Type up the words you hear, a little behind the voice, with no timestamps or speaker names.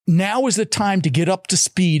Now is the time to get up to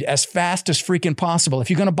speed as fast as freaking possible. If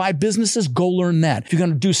you're going to buy businesses, go learn that. If you're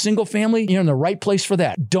going to do single family, you're in the right place for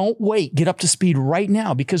that. Don't wait. Get up to speed right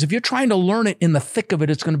now, because if you're trying to learn it in the thick of it,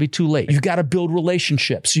 it's going to be too late. You've got to build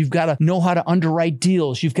relationships. You've got to know how to underwrite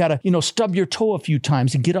deals. You've got to, stub your toe a few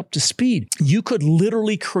times and get up to speed. You could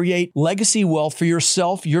literally create legacy wealth for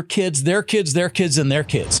yourself, your kids, their kids, their kids, and their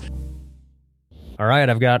kids. All right,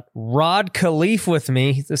 I've got Rod Khleif with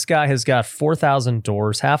me. This guy has got 4,000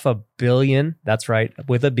 doors, $500 million. That's right,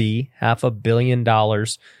 with a B, $500 million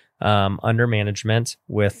under management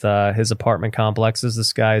with his apartment complexes.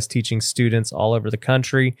 This guy is teaching students all over the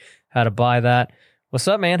country how to buy that. What's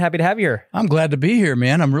up, man? Happy to have you here. I'm glad to be here,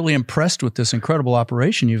 man. I'm really impressed with this incredible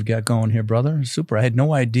operation you've got going here, brother. Super. I had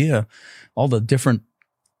no idea all the different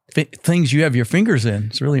things you have your fingers in.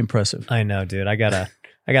 It's really impressive. I know, dude. I gotta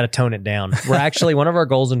tone it down. We're actually, one of our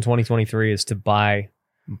goals in 2023 is to buy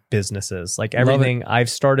businesses. Like everything I've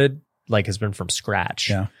started has been from scratch.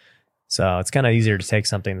 Yeah. So it's kind of easier to take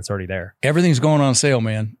something that's already there. Everything's going on sale,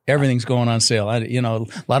 man. Everything's going on sale. A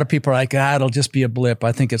lot of people are like, it'll just be a blip.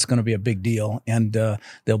 I think it's going to be a big deal. And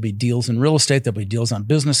there'll be deals in real estate. There'll be deals on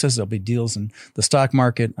businesses. There'll be deals in the stock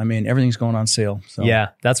market. I mean, everything's going on sale. So. Yeah,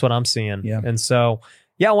 that's what I'm seeing. Yeah. And so,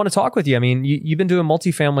 yeah, I want to talk with you. I mean, you've been doing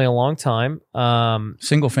multifamily a long time.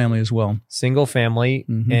 Single family as well. Single family.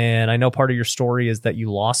 Mm-hmm. And I know part of your story is that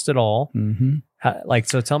you lost it all. Mm-hmm.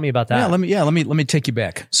 So tell me about that. Let me take you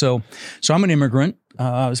back. So I'm an immigrant.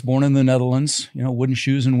 I was born in the Netherlands, wooden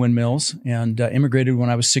shoes and windmills, and immigrated when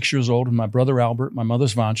I was 6 years old with my brother Albert, my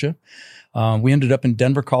mother's Vansha. We ended up in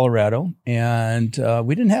Denver, Colorado, and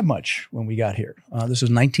we didn't have much when we got here. This was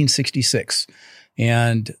 1966.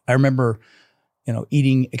 And I remember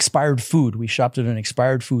eating expired food. We shopped at an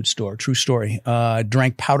expired food store. True story.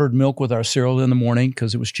 Drank powdered milk with our cereal in the morning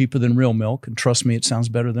because it was cheaper than real milk. And trust me, it sounds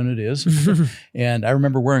better than it is. And I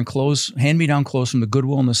remember wearing hand-me-down clothes from the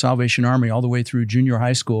Goodwill and the Salvation Army all the way through junior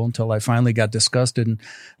high school until I finally got disgusted and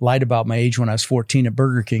lied about my age when I was 14 at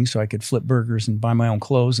Burger King so I could flip burgers and buy my own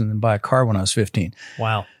clothes and then buy a car when I was 15.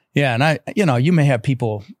 Wow. Yeah, and you may have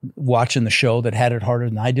people watching the show that had it harder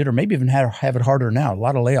than I did, or maybe even have it harder now. A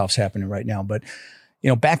lot of layoffs happening right now. But,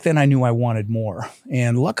 back then I knew I wanted more.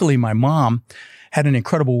 And luckily my mom had an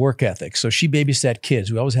incredible work ethic. So she babysat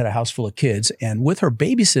kids. We always had a house full of kids. And with her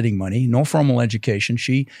babysitting money, no formal education,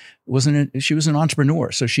 she was an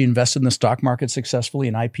entrepreneur. So she invested in the stock market successfully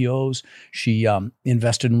in IPOs. She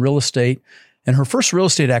invested in real estate. And her first real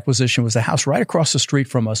estate acquisition was a house right across the street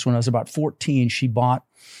from us. When I was about 14, she bought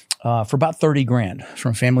for about $30,000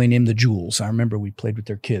 from a family named the Jewels. I remember we played with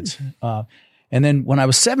their kids. And then when I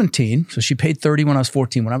was 17, so she paid 30 when I was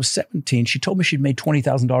 14. When I was 17, she told me she'd made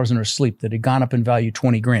 $20,000 in her sleep that had gone up in value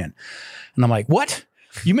 $20,000. And I'm like, what?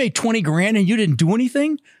 You made $20,000 and you didn't do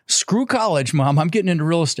anything? Screw college, Mom. I'm getting into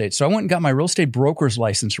real estate. So I went and got my real estate broker's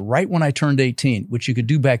license right when I turned 18, which you could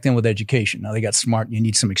do back then with education. Now they got smart. You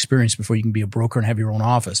need some experience before you can be a broker and have your own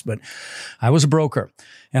office. But I was a broker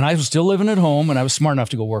and I was still living at home, and I was smart enough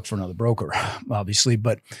to go work for another broker, obviously,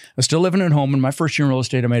 but I was still living at home. And my first year in real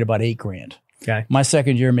estate, I made about $8,000. Okay. My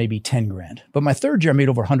second year, maybe $10,000. But my third year, I made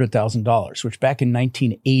over $100,000, which back in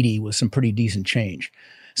 1980 was some pretty decent change.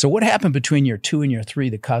 So what happened between year 2 and year 3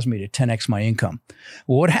 that caused me to 10x my income?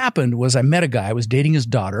 Well, what happened was I met a guy. I was dating his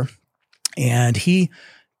daughter, and he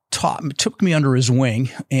took me under his wing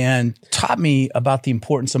and taught me about the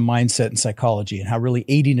importance of mindset and psychology, and how really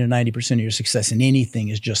 80 to 90% of your success in anything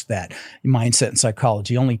is just that, mindset and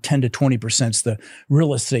psychology. Only 10 to 20% is the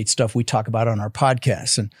real estate stuff we talk about on our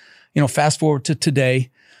podcasts. And, fast forward to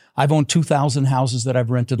today, I've owned 2,000 houses that I've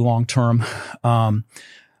rented long-term.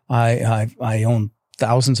 I own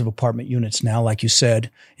thousands of apartment units now, like you said.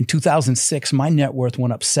 In 2006, my net worth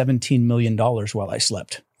went up $17 million while I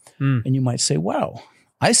slept. And you might say, wow.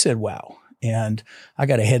 I said, wow. And I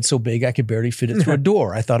got a head so big I could barely fit it through a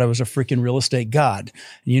door. I thought I was a freaking real estate god.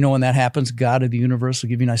 And when that happens, God of the universe will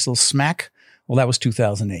give you a nice little smack. Well, that was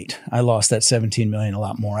 2008. I lost that $17 million, a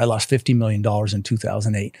lot more. I lost $50 million in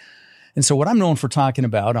 2008. And so what I'm known for talking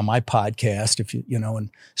about on my podcast, if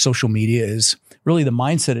and social media, is really the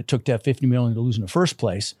mindset it took to have $50 million to lose in the first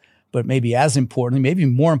place. But maybe as important, maybe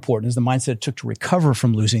more important, is the mindset it took to recover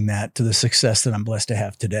from losing that to the success that I'm blessed to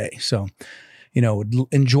have today. So,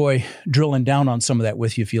 enjoy drilling down on some of that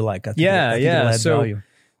with you if you like. I think it'll add value.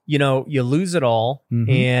 You lose it all,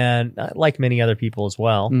 and like many other people as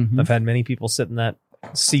well, I've had many people sit in that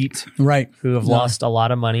seat, right, who have lost a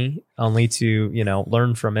lot of money. only to,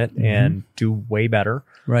 learn from it and do way better.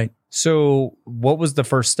 Right. So what was the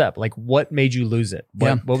first step? Like, what made you lose it?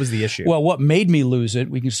 What was the issue? Well, what made me lose it,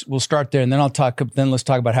 we'll start there, and then let's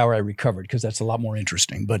talk about how I recovered, because that's a lot more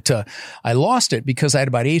interesting. But I lost it because I had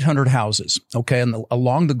about 800 houses, okay,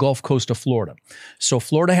 along the Gulf Coast of Florida. So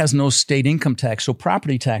Florida has no state income tax, so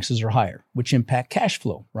property taxes are higher, which impact cash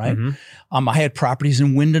flow, right? I had properties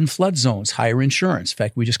in wind and flood zones, higher insurance. In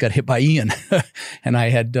fact, we just got hit by Ian, and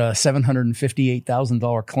I had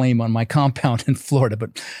 $758,000 claim on my compound in Florida,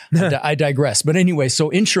 but I digress. But anyway,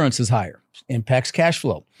 so insurance is higher, impacts cash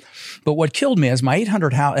flow. But what killed me is my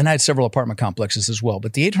 800 house, and I had several apartment complexes as well,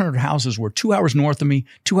 but the 800 houses were 2 hours north of me,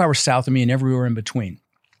 2 hours south of me, and everywhere in between.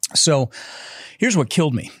 So here's what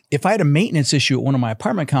killed me. If I had a maintenance issue at one of my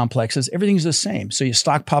apartment complexes, everything's the same. So you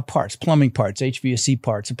stockpile parts, plumbing parts, HVAC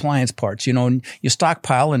parts, appliance parts, and you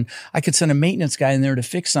stockpile, and I could send a maintenance guy in there to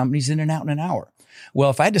fix something. He's in and out in an hour.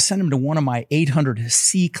 Well, if I had to send him to one of my 800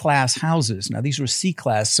 C-class houses, now these were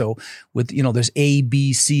C-class, so with, there's A,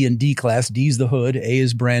 B, C, and D class. D's the hood, A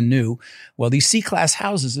is brand new. Well, these C-class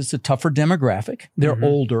houses, it's a tougher demographic. They're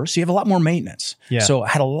older, so you have a lot more maintenance. Yeah. So I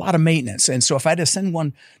had a lot of maintenance. And so if I had to send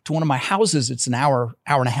one to one of my houses, it's an hour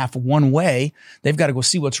and a half one way. They've got to go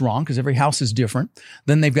see what's wrong, because every house is different.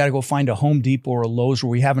 Then they've got to go find a Home Depot or a Lowe's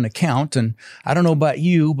where we have an account. And I don't know about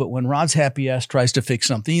you, but when Rod's happy ass tries to fix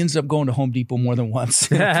something, he ends up going to Home Depot more than once.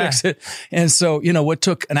 Fix it. And so, what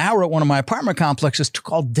took an hour at one of my apartment complexes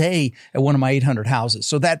took all day at one of my 800 houses.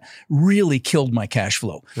 So that really killed my cash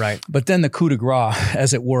flow. Right. But then the coup de grace,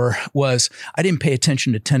 as it were, was I didn't pay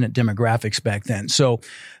attention to tenant demographics back then. So,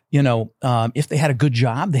 if they had a good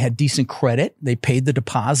job, they had decent credit, they paid the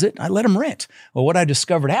deposit, I let them rent. Well, what I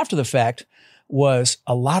discovered after the fact was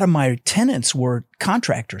a lot of my tenants were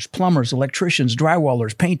contractors, plumbers, electricians,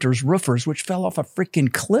 drywallers, painters, roofers, which fell off a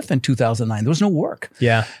freaking cliff in 2009. There was no work.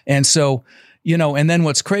 Yeah. And so, and then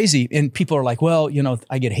what's crazy, and people are like, well,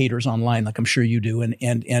 I get haters online, like I'm sure you do.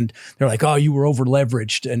 And they're like, oh, you were over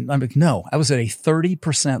leveraged. And I'm like, no, I was at a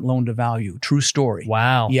 30% loan to value. True story.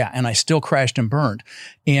 Wow. Yeah. And I still crashed and burned.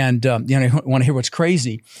 And, you want to hear what's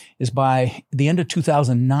crazy is by the end of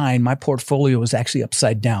 2009, my portfolio was actually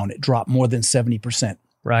upside down. It dropped more than 70%.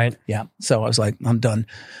 Right. Yeah. So I was like, I'm done.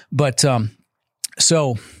 But,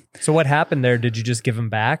 So what happened there? Did you just give them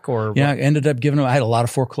back, or? Yeah, I ended up giving them. I had a lot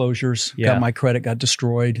of foreclosures. Yeah. Got my credit got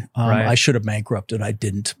destroyed. Right. I should have bankrupted. I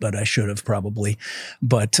didn't, but I should have probably.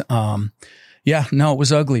 But yeah, no, it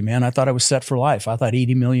was ugly, man. I thought I was set for life. I thought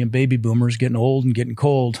 80 million baby boomers getting old and getting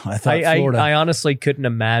cold. I thought Florida. I honestly couldn't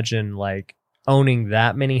imagine owning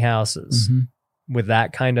that many houses with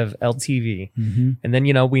that kind of LTV. And then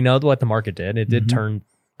we know what the market did. It did turn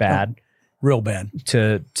bad. Oh. Real bad.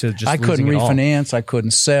 To just I couldn't losing it all. refinance. I couldn't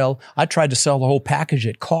sell. I tried to sell the whole package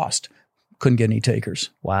at cost. Couldn't get any takers.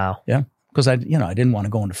 Wow. Yeah. Because I didn't want to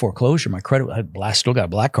go into foreclosure. My credit, I still got a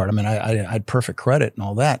black card. I mean, I had perfect credit and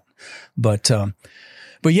all that. But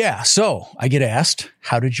yeah, so I get asked,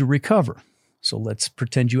 how did you recover? So let's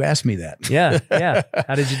pretend you asked me that. Yeah.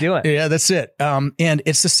 How did you do it? Yeah, that's it. And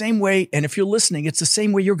it's the same way. And if you're listening, it's the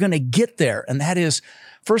same way you're going to get there. And that is,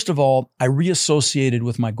 first of all, I reassociated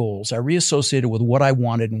with my goals. I reassociated with what I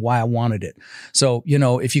wanted and why I wanted it. So,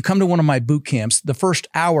 if you come to one of my boot camps, the first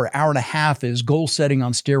hour and a half is goal setting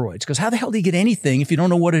on steroids. Because how the hell do you get anything if you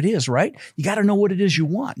don't know what it is, right? You got to know what it is you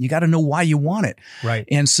want. You got to know why you want it. Right.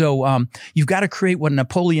 And so you've got to create what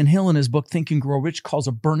Napoleon Hill in his book, Think and Grow Rich, calls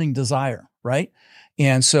a burning desire, right?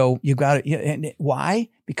 And so you've got to, and why?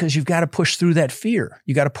 Because you've got to push through that fear.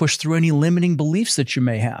 You got to push through any limiting beliefs that you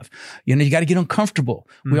may have. You got to get uncomfortable.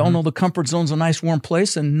 We all know the comfort zone's a nice warm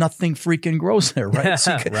place and nothing freaking grows there, right?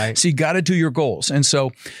 So you got to do your goals. And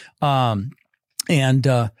so,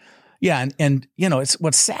 it's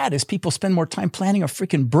what's sad is people spend more time planning a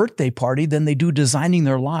freaking birthday party than they do designing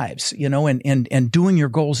their lives, and doing your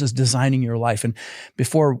goals is designing your life. And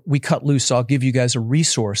before we cut loose, I'll give you guys a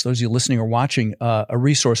resource. Those of you listening or watching, a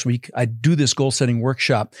resource. I do this goal setting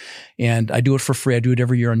workshop and I do it for free. I do it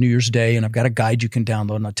every year on New Year's Day, and I've got a guide you can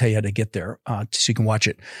download and I'll tell you how to get there, so you can watch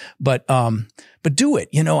it. But do it.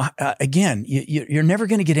 Again, you're never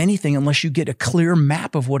going to get anything unless you get a clear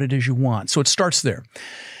map of what it is you want. So it starts there.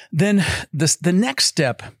 Then the next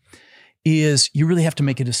step is you really have to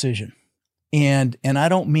make a decision. And I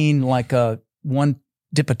don't mean like a one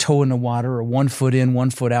dip a toe in the water or 1 foot in, 1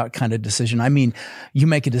 foot out kind of decision. I mean, you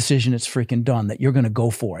make a decision, it's freaking done, that you're going to go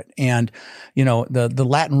for it. And, the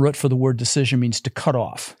Latin root for the word decision means to cut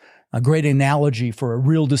off. A great analogy for a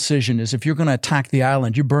real decision is if you're going to attack the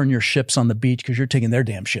island, you burn your ships on the beach because you're taking their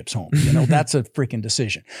damn ships home. That's a freaking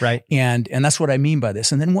decision. Right. And that's what I mean by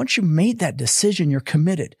this. And then once you made that decision, you're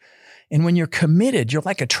committed. And when you're committed, you're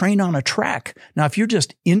like a train on a track. Now, if you're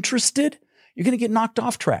just interested, you're going to get knocked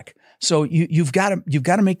off track. So you've got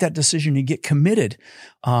to make that decision and get committed.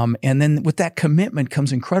 And then with that commitment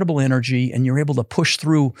comes incredible energy, and you're able to push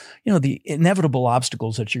through, the inevitable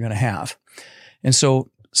obstacles that you're going to have. And so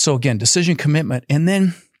again, decision, commitment, and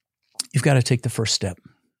then you've got to take the first step.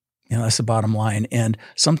 That's the bottom line. And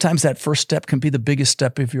sometimes that first step can be the biggest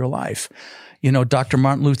step of your life. Dr.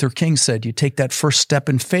 Martin Luther King said, you take that first step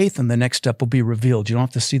in faith and the next step will be revealed. You don't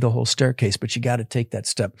have to see the whole staircase, but you got to take that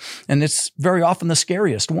step. And it's very often the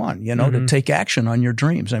scariest one, to take action on your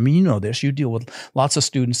dreams. I mean, you know this, you deal with lots of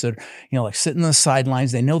students that, like sitting on the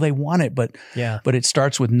sidelines. They know they want it, but it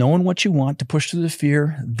starts with knowing what you want to push through the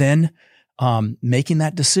fear, then making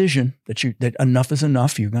that decision that enough is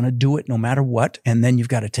enough. You're going to do it no matter what. And then you've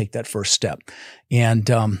got to take that first step. And,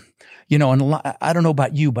 I don't know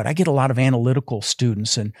about you, but I get a lot of analytical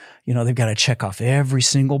students, and, they've got to check off every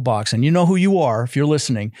single box. And you know who you are if you're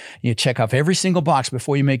listening. You check off every single box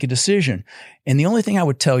before you make a decision. And the only thing I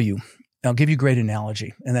would tell you, I'll give you a great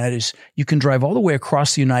analogy, and that is you can drive all the way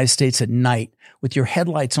across the United States at night with your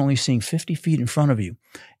headlights only seeing 50 feet in front of you,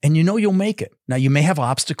 and you'll make it. Now, you may have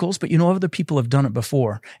obstacles, but other people have done it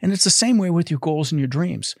before. And it's the same way with your goals and your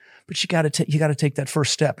dreams. But you got to take that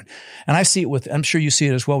first step. And I see it I'm sure you see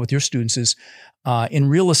it as well with your students, is in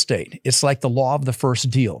real estate, it's like the law of the first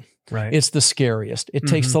deal. Right. It's the scariest. It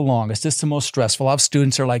takes the longest. It's the most stressful. A lot of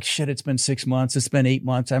students are like, shit, it's been 6 months. It's been 8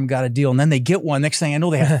 months. I haven't got a deal. And then they get one. Next thing I know,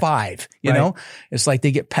 they have 5, It's like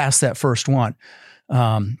they get past that first one.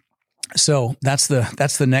 So that's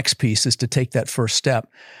the next piece, is to take that first step.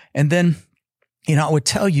 And then, I would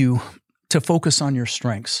tell you to focus on your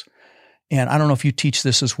strengths. And I don't know if you teach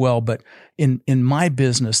this as well, but in my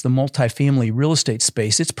business, the multifamily real estate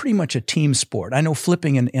space, it's pretty much a team sport. I know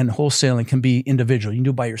flipping and wholesaling can be individual. You can do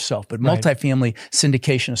it by yourself, but multifamily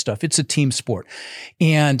syndication and stuff, it's a team sport.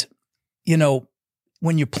 And,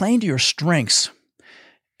 when you're playing to your strengths,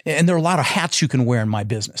 and there are a lot of hats you can wear in my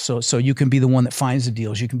business. So you can be the one that finds the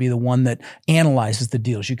deals. You can be the one that analyzes the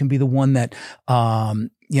deals. You can be the one that,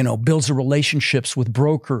 builds the relationships with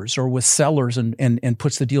brokers or with sellers and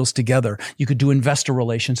puts the deals together. You could do investor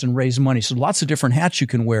relations and raise money. So lots of different hats you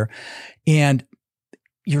can wear. And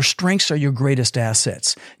your strengths are your greatest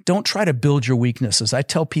assets. Don't try to build your weaknesses. I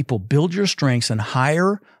tell people, build your strengths and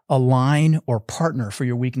hire, align, or partner for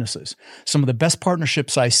your weaknesses. Some of the best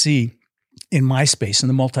partnerships I see in my space, in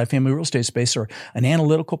the multifamily real estate space, are an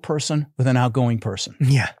analytical person with an outgoing person.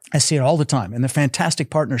 Yeah. I see it all the time, and they're fantastic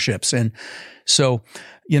partnerships. And so,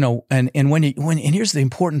 and here's the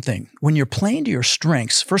important thing: when you're playing to your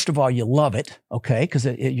strengths, first of all, you love it, okay? Because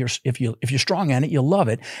if you're strong at it, you love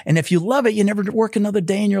it, and if you love it, you never work another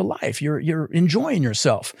day in your life. You're enjoying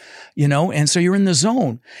yourself, and so you're in the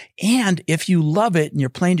zone. And if you love it and you're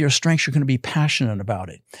playing to your strengths, you're going to be passionate about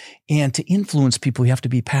it. And to influence people, you have to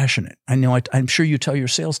be passionate. I know. I'm sure you tell your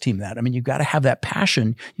sales team that. I mean, you've got to have that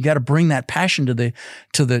passion. You got to bring that passion to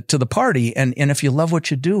the party. And if you love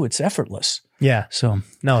what you do, it's effortless. Yeah. So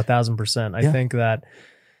no, 1,000%. I think that,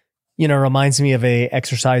 reminds me of a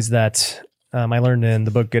exercise that I learned in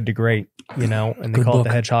the book Good to Great, and they call it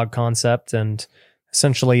the hedgehog concept. And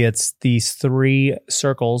essentially it's these 3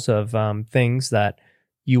 circles of things that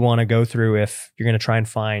you want to go through if you're going to try and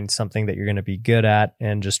find something that you're going to be good at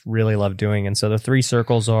and just really love doing. And so the 3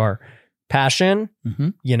 circles are passion,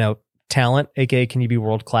 talent, aka can you be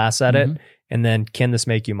world class at it? And then can this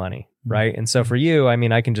make you money? Right. And so for you, I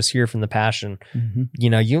mean, I can just hear from the passion,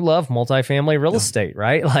 you love multifamily real estate,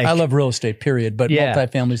 right? Like I love real estate, period. But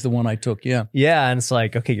multifamily is the one I took. Yeah. Yeah. And it's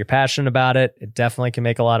like, okay, you're passionate about it. It definitely can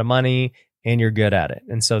make a lot of money and you're good at it.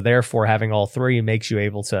 And so therefore having all 3 makes you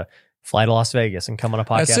able to fly to Las Vegas and come on a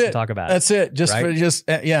podcast and talk about it. That's it.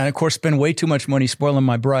 And of course, spend way too much money spoiling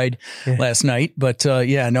my bride last night. But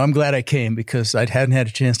I'm glad I came because I hadn't had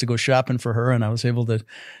a chance to go shopping for her, and I was able to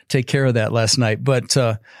take care of that last night. But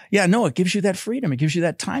it gives you that freedom. It gives you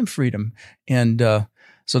that time freedom. And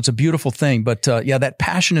so it's a beautiful thing. But that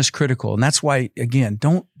passion is critical. And that's why, again,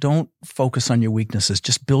 don't focus on your weaknesses.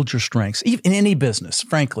 Just build your strengths. Even in any business,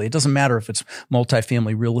 frankly, it doesn't matter if it's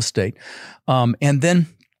multifamily real estate. And then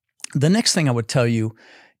the next thing I would tell you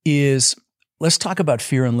is, let's talk about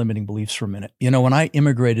fear and limiting beliefs for a minute. When I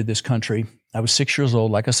immigrated this country, I was 6 years old.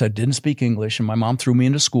 Like I said, didn't speak English, and my mom threw me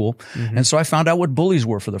into school. And so I found out what bullies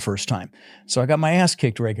were for the first time. So I got my ass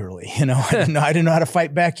kicked regularly. I didn't know how to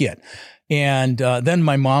fight back yet. And then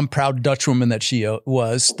my mom, proud Dutch woman that she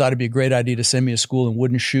was, thought it'd be a great idea to send me to school in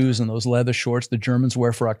wooden shoes and those leather shorts the Germans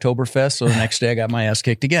wear for Oktoberfest. So the next day I got my ass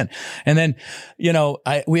kicked again. And then,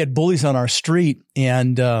 we had bullies on our street,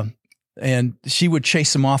 and and she would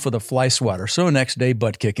chase him off with a fly swatter. So the next day,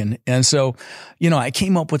 butt kicking. And so, I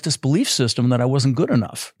came up with this belief system that I wasn't good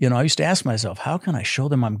enough. I used to ask myself, how can I show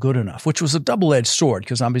them I'm good enough? Which was a double-edged sword,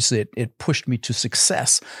 because obviously it pushed me to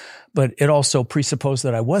success, but it also presupposed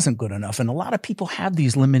that I wasn't good enough. And a lot of people have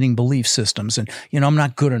these limiting belief systems. And, I'm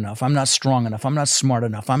not good enough. I'm not strong enough. I'm not smart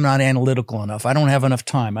enough. I'm not analytical enough. I don't have enough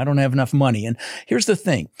time. I don't have enough money. And here's the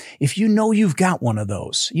thing. If you know you've got one of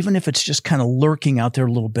those, even if it's just kind of lurking out there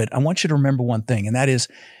a little bit, I want you to remember one thing, and that is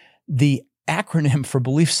the acronym for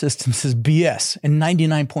belief systems is BS, and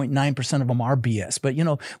 99.9% of them are BS. But,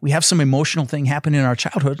 we have some emotional thing happen in our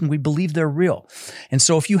childhood and we believe they're real. And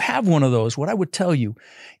so if you have one of those, what I would tell you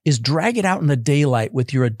is drag it out in the daylight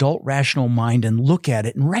with your adult rational mind and look at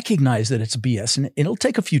it and recognize that it's BS. And it'll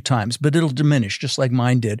take a few times, but it'll diminish just like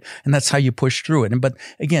mine did. And that's how you push through it. But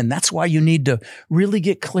again, that's why you need to really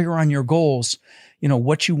get clear on your goals,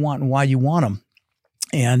 what you want and why you want them.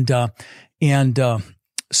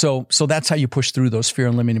 So that's how you push through those fear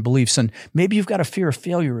and limiting beliefs. And maybe you've got a fear of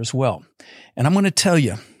failure as well. And I'm going to tell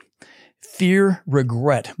you, fear,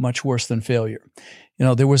 regret, much worse than failure.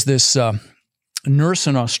 There was this nurse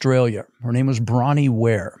in Australia. Her name was Bronnie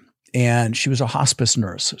Ware, and she was a hospice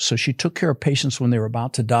nurse. So she took care of patients when they were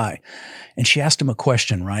about to die. And she asked him a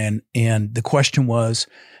question, Ryan. And the question was,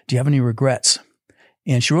 do you have any regrets?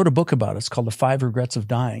 And she wrote a book about it. It's called The 5 Regrets of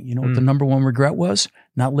Dying. You know what the number one regret was?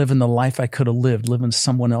 Not living the life I could have lived, living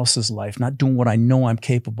someone else's life, not doing what I know I'm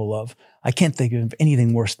capable of. I can't think of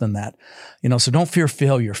anything worse than that. So don't fear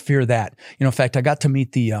failure, fear that. In fact, I got to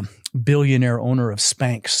meet the billionaire owner of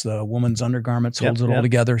Spanx, the woman's undergarments, holds it all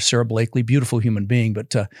together, Sarah Blakely, beautiful human being.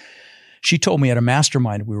 But she told me at a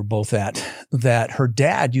mastermind we were both at that her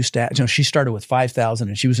dad used to, she started with 5,000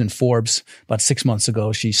 and she was in Forbes about 6 months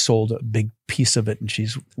ago. She sold a big piece of it and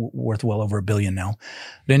she's worth well over $1 billion now.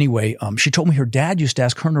 But anyway, she told me her dad used to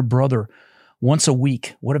ask her and her brother once a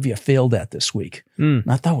week, what have you failed at this week? And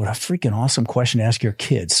I thought, what a freaking awesome question to ask your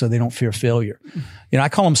kids so they don't fear failure. I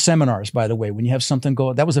call them seminars, by the way. When you have something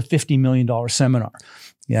go, that was a $50 million seminar.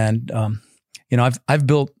 And, I've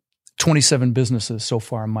built 27 businesses so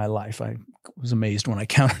far in my life. I was amazed when I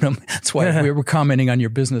counted them. That's why we were commenting on your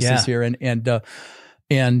businesses here.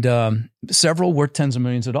 And several worth tens of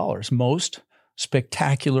millions of dollars. Most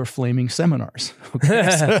spectacular flaming seminars.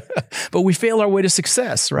 Okay? But we fail our way to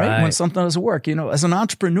success, right? When something doesn't work, as an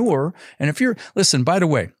entrepreneur. And listen, by the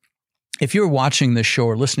way, if you're watching this show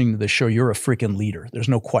or listening to this show, you're a freaking leader. There's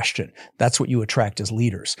no question. That's what you attract as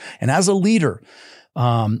leaders. And as a leader,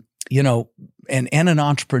 and an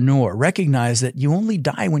entrepreneur, recognize that you only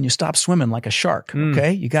die when you stop swimming like a shark.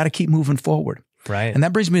 Okay. You got to keep moving forward. Right. And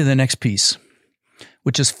that brings me to the next piece,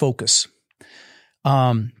 which is focus.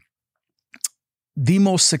 The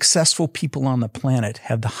most successful people on the planet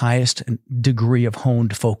have the highest degree of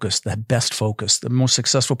honed focus, the best focus. The most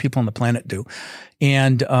successful people on the planet do.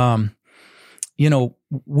 And,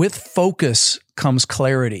 with focus comes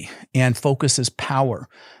clarity, and focus is power.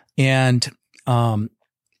 And,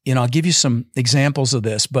 I'll give you some examples of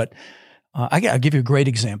this, but I'll give you a great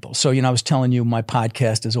example. So, I was telling you my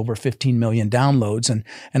podcast is over 15 million downloads, and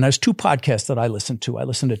there's 2 podcasts that I listen to. I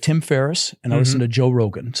listen to Tim Ferriss and I listen to Joe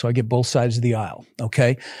Rogan. So I get both sides of the aisle.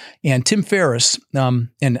 Okay. And Tim Ferriss,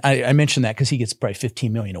 and I mentioned that because he gets probably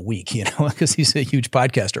 15 million a week, because he's a huge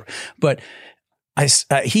podcaster. But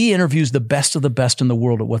he interviews the best of the best in the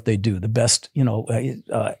world at what they do. The best,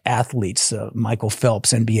 athletes, Michael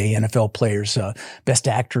Phelps, NBA, NFL players, best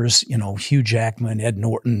actors, Hugh Jackman, Ed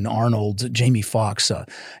Norton, Arnold, Jamie Foxx,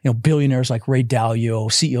 billionaires like Ray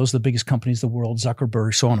Dalio, CEOs of the biggest companies in the world,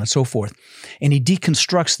 Zuckerberg, so on and so forth. And he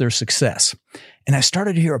deconstructs their success. And I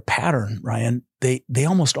started to hear a pattern, Ryan. They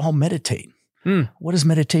almost all meditate. What does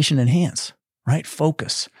meditation enhance? Right?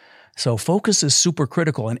 Focus. So focus is super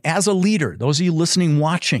critical. And as a leader, those of you listening,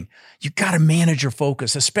 watching, you got to manage your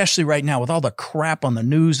focus, especially right now with all the crap on the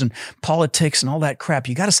news and politics and all that crap.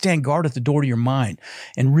 You got to stand guard at the door to your mind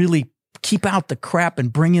and really keep out the crap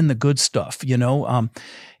and bring in the good stuff,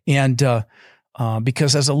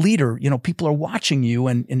 because as a leader, people are watching you.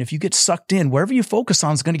 And if you get sucked in, wherever you focus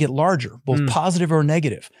on is going to get larger, both positive or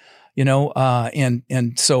negative.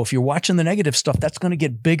 And so if you're watching the negative stuff, that's going to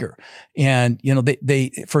get bigger. And,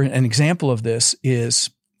 they for an example of this is,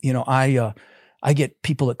 I I get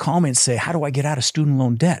people that call me and say, how do I get out of student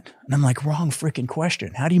loan debt? And I'm like, wrong freaking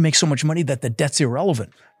question. How do you make so much money that the debt's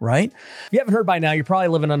irrelevant, right? If you haven't heard by now, you're probably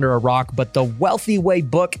living under a rock, but the Wealthy Way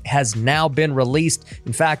book has now been released.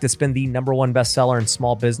 In fact, it's been the #1 bestseller in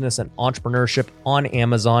small business and entrepreneurship on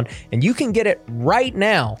Amazon, and you can get it right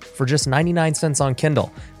now for just 99 cents on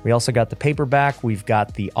Kindle. We also got the paperback. We've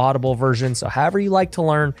got the Audible version. So however you like to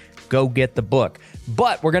learn, go get the book.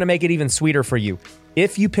 But we're going to make it even sweeter for you.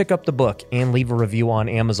 If you pick up the book and leave a review on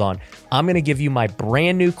Amazon, I'm going to give you my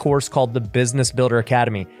brand new course called the Business Builder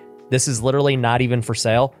Academy. This is literally not even for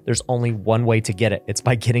sale. There's only one way to get it. It's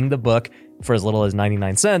by getting the book for as little as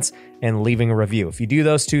 99 cents and leaving a review. If you do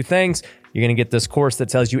those two things, you're going to get this course that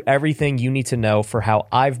tells you everything you need to know for how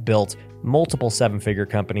I've built multiple 7-figure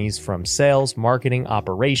companies, from sales, marketing,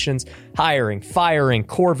 operations, hiring, firing,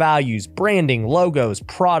 core values, branding, logos,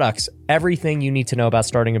 products, everything you need to know about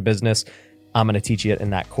starting a business. I'm going to teach you it in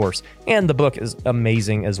that course. And the book is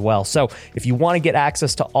amazing as well. So if you want to get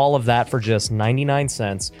access to all of that for just 99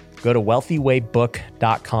 cents, go to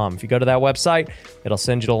wealthywaybook.com. If you go to that website, it'll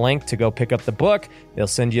send you the link to go pick up the book. It'll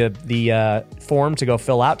send you the form to go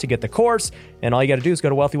fill out to get the course. And all you got to do is go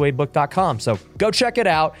to wealthywaybook.com. So go check it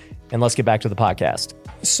out, and let's get back to the podcast.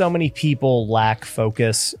 So many people lack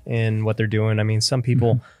focus in what they're doing. I mean, some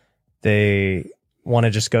people, they want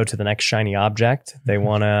to just go to the next shiny object. They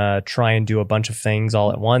want to try and do a bunch of things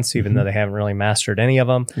all at once, even though they haven't really mastered any of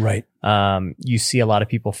them. Right. You see a lot of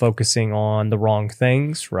people focusing on the wrong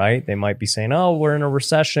things, right? They might be saying, oh, we're in a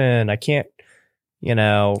recession. I can't,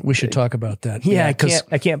 we should talk about that. Yeah.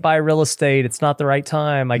 I can't buy real estate. It's not the right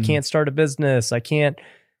time. I can't start a business. I can't,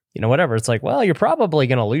 whatever. It's like, well, you're probably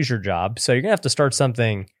going to lose your job. So you're going to have to start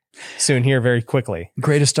something soon here very quickly.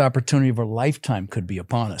 Greatest opportunity of our lifetime could be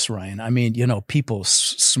upon us, Ryan. I mean, people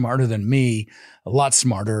smarter than me, a lot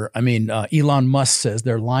smarter. I mean, Elon Musk says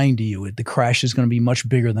they're lying to you. The crash is going to be much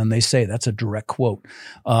bigger than they say. That's a direct quote.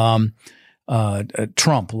 Trump,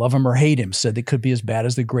 love him or hate him, said it could be as bad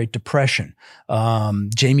as the Great Depression.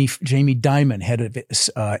 Jamie Dimon, head of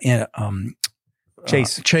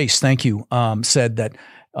Chase, thank you, said that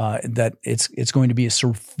it's going to be a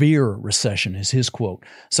severe recession, is his quote.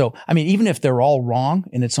 So, I mean, even if they're all wrong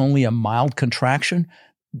and it's only a mild contraction,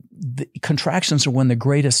 the contractions are when the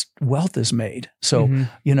greatest wealth is made. So,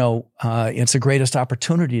 it's the greatest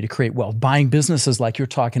opportunity to create wealth. Buying businesses like you're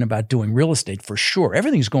talking about, doing real estate, for sure.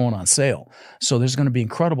 Everything's going on sale. So there's going to be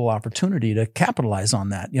incredible opportunity to capitalize on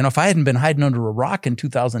that. If I hadn't been hiding under a rock in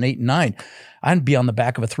 2008 and 2009, I'd be on the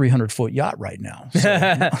back of a 300-foot yacht right now. So,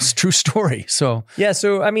 it's a true story. So, yeah.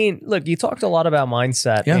 So, I mean, look, you talked a lot about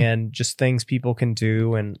mindset and just things people can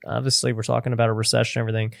do. And obviously we're talking about a recession and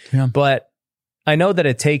everything, but I know that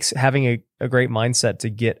it takes having a great mindset to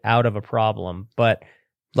get out of a problem, but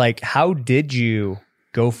like, how did you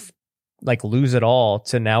go lose it all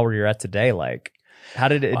to now where you're at today? Like, how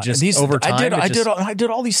did it just over time? I did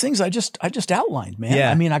all these things I just outlined, man. Yeah.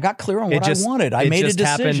 I mean, I got clear on what I wanted. I made a decision.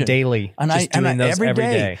 Happened daily. And I doing those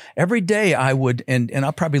every day I would, and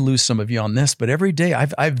I'll probably lose some of you on this, but every day I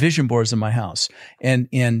have vision boards in my house and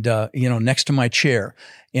next to my chair.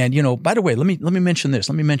 And, by the way, let me mention this.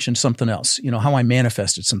 Let me mention something else, how I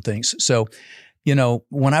manifested some things. So,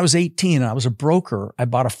 when I was 18 and I was a broker, I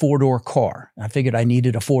bought a 4-door car. I figured I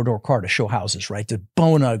needed a 4-door car to show houses, right? The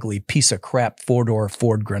bone ugly piece of crap 4-door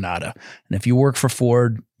Ford Granada. And if you work for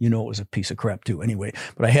Ford, it was a piece of crap too. Anyway,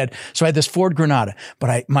 but I had this Ford Granada,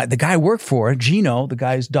 but the guy I worked for, Gino, the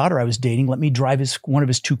guy's daughter I was dating, let me drive one of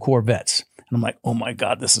his 2 Corvettes. And I'm like, oh my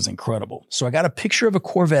God, this is incredible. So I got a picture of a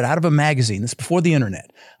Corvette out of a magazine. This is before the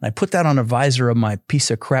internet. And I put that on a visor of my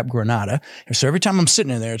piece of crap Granada. And so every time I'm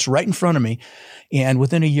sitting in there, it's right in front of me. And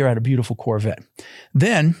within a year, I had a beautiful Corvette.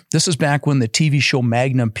 Then this is back when the TV show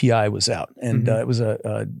Magnum PI was out. And it was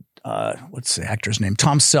what's the actor's name?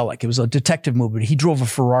 Tom Selleck. It was a detective movie. He drove a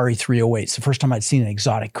Ferrari 308. It's the first time I'd seen an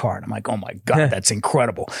exotic car. And I'm like, oh my God, that's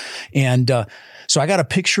incredible. And so I got a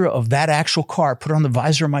picture of that actual car, put it on the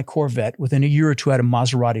visor of my Corvette. Within a year or two, I had a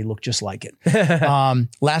Maserati look just like it.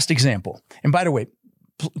 Last example. And by the way,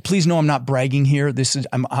 please know I'm not bragging here.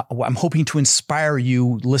 I'm hoping to inspire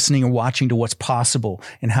you listening and watching to what's possible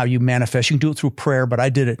and how you manifest. You can do it through prayer, but I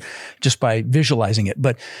did it just by visualizing it.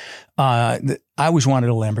 But I always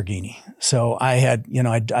wanted a Lamborghini. So I had,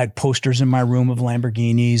 I had posters in my room of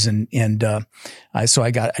Lamborghinis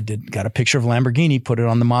I got a picture of Lamborghini, put it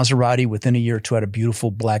on the Maserati. Within a year or two, I had a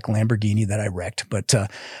beautiful black Lamborghini that I wrecked. But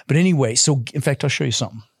anyway, so in fact, I'll show you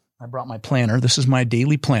something. I brought my planner. This is my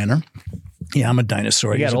daily planner. Yeah, I'm a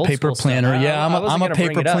dinosaur. I use a paper planner. Yeah, I'm a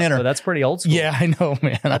paper planner. Up, that's pretty old school. Yeah, I know,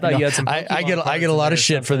 man. I thought you had some. I get a lot of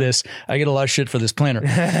shit for this. I get a lot of shit for this planner.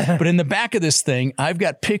 But in the back of this thing, I've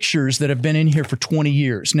got pictures that have been in here for 20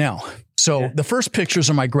 years now. So the first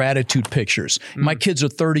pictures are my gratitude pictures. My kids are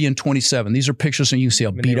 30 and 27. These are pictures, and you can see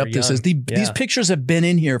how beat up this is. These pictures have been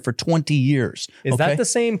in here for 20 years. Is that the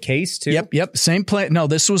same case too? Yep. Same plan. No,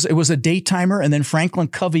 it was a Daytimer, and then Franklin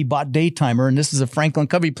Covey bought Daytimer, and this is a Franklin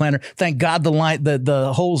Covey planner. Thank God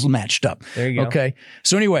the holes matched up. There you go. Okay.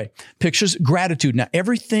 So anyway, pictures, gratitude. Now,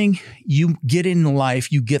 everything you get in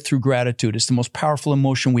life, you get through gratitude. It's the most powerful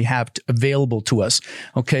emotion we have available to us.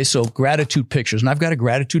 Okay. So gratitude pictures, and I've got a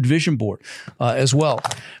gratitude vision board. As well.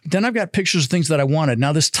 Then I've got pictures of things that I wanted.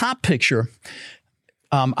 Now, this top picture,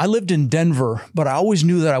 I lived in Denver, but I always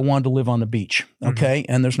knew that I wanted to live on the beach. Okay.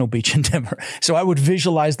 And there's no beach in Denver. So I would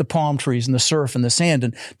visualize the palm trees and the surf and the sand.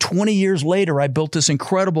 And 20 years later, I built this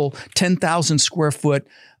incredible 10,000 square foot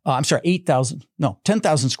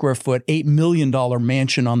 10,000 square foot, $8 million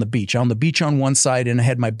mansion on the beach. On the beach on one side, and I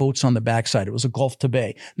had my boats on the backside. It was a Gulf to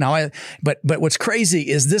Bay. Now but what's crazy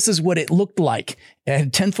is this is what it looked like. It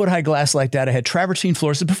had 10-foot high glass like that. I had travertine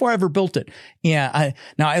floors before I ever built it. Yeah.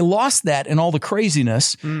 I lost that in all the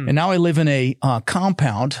craziness. And now I live in a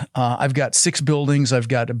compound. I've got 6 buildings. I've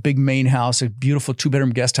got a big main house, a beautiful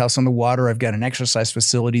 2-bedroom guest house on the water. I've got an exercise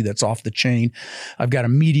facility that's off the chain. I've got a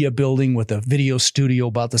media building with a video studio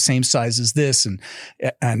about the same size as this. And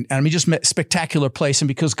I mean, just spectacular place. And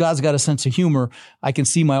because God's got a sense of humor, I can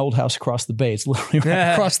see my old house across the bay. It's literally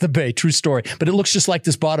right across the bay. True story. But it looks just like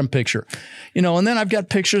this bottom picture, and then I've got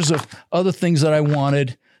pictures of other things that I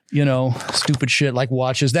wanted, stupid shit like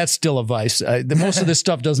watches. That's still a vice. Most of this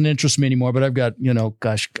stuff doesn't interest me anymore, but I've got,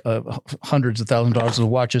 hundreds of thousands of dollars of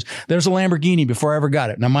watches. There's a Lamborghini before I ever got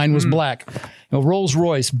it. Now mine was black, Rolls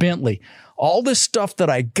Royce, Bentley, all this stuff that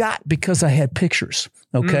I got because I had pictures.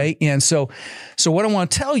 Okay. And so what I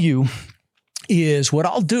want to tell you is what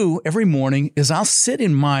I'll do every morning is I'll sit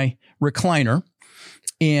in my recliner,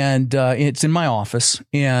 and it's in my office,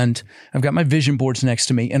 and I've got my vision boards next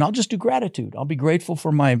to me, and I'll just do gratitude. I'll be grateful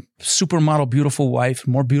for my supermodel, beautiful wife,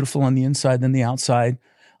 more beautiful on the inside than the outside.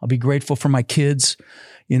 I'll be grateful for my kids,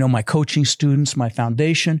 my coaching students, my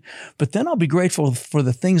foundation. But then I'll be grateful for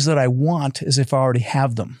the things that I want as if I already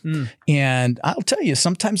have them. And I'll tell you,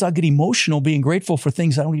 sometimes I'll get emotional being grateful for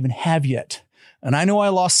things I don't even have yet. And I know I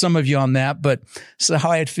lost some of you on that, but so how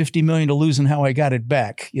I had 50 million to lose and how I got it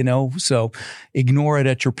back, so ignore it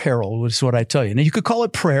at your peril is what I tell you. Now you could call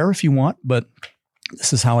it prayer if you want, but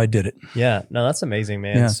this is how I did it. Yeah, no, that's amazing,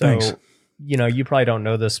 man. Yeah, so, thanks. You probably don't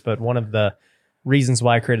know this, but one of the reasons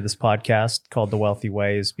why I created this podcast called The Wealthy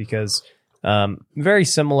Way is because very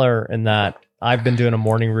similar in that I've been doing a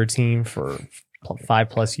morning routine for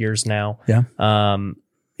 5+ years now. Yeah.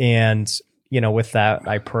 And with that,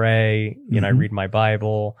 I pray, I read my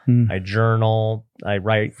Bible, I journal, I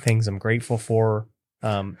write things I'm grateful for.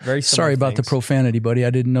 Very sorry about the profanity, buddy. I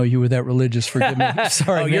didn't know you were that religious. Forgive me.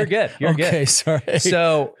 Sorry. Oh, you're good. You're good. Okay, sorry.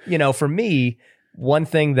 So, for me, one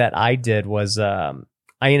thing that I did was I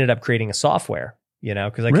ended up creating a software,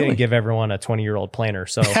 because I couldn't give everyone a 20-year-old planner.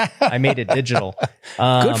 So I made it digital.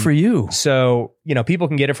 Good for you. So, people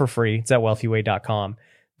can get it for free. It's at wealthyway.com.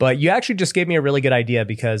 But you actually just gave me a really good idea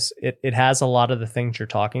because it has a lot of the things you're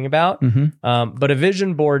talking about. But a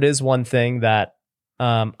vision board is one thing that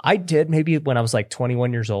I did maybe when I was like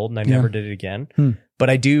 21 years old, and I never did it again. But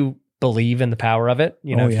I do believe in the power of it.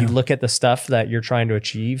 If you look at the stuff that you're trying to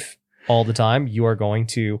achieve all the time, you are going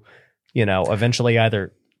to, eventually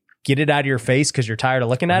either get it out of your face because you're tired of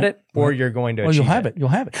looking at it, or you're going to achieve it. You'll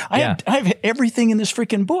have it. I have everything in this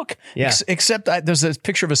freaking book. Yeah. Except there's a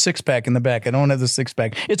picture of a 6-pack in the back. I don't have the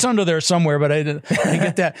 6-pack. It's under there somewhere, but I didn't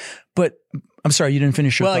get that. But I'm sorry, you didn't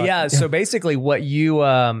finish your thought. Yeah. So basically what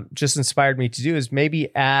you just inspired me to do is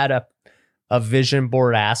maybe add a vision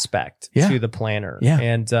board aspect to the planner. Yeah.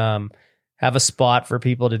 And have a spot for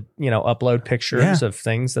people to, upload pictures of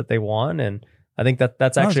things that they want. And I think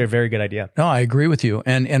that's actually a very good idea. No, I agree with you.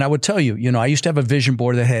 And I would tell you, I used to have a vision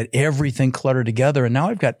board that had everything cluttered together. And now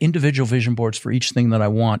I've got individual vision boards for each thing that I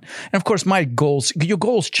want. And of course, your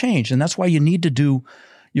goals change. And that's why you need to do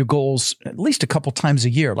your goals at least a couple times a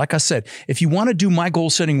year. Like I said, if you want to do my goal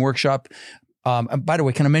setting workshop, by the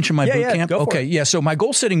way, can I mention my boot camp? Go for it. Yeah. So my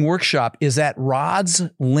goal setting workshop is at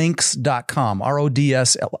rodslinks.com,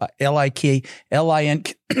 RODSLINK.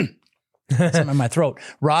 Something in my throat.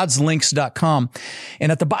 rodslinks.com.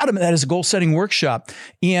 And at the bottom of that is a goal setting workshop.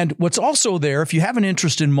 And what's also there, if you have an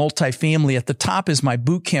interest in multifamily, at the top is my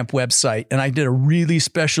boot camp website. And I did a really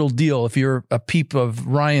special deal if you're a peep of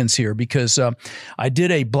Ryan's here, because I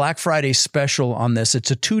did a Black Friday special on this.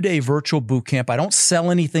 It's a 2-day virtual boot camp. I don't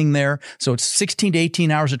sell anything there. So it's 16 to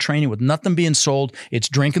 18 hours of training with nothing being sold. It's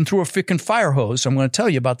drinking through a frickin' fire hose. I'm going to tell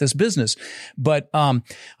you about this business. But I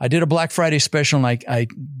did a Black Friday special, and I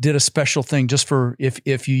did a special thing just for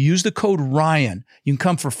if you use the code Ryan, you can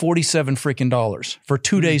come for $47 freaking dollars for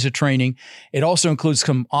 2 days of training. It also includes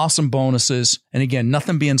some awesome bonuses. And again,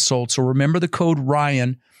 nothing being sold. So remember the code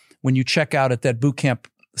Ryan when you check out at that bootcamp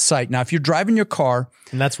site. Now, if you're driving your car,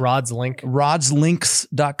 and that's Rod's link,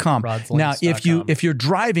 rodslinks.com. Now, if you're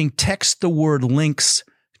driving, text the word links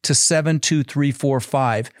to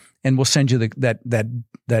 72345 and we'll send you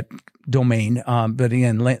that domain. But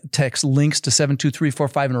again, text links to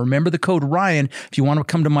 72345 and remember the code Ryan if you want to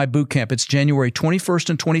come to my boot camp. It's January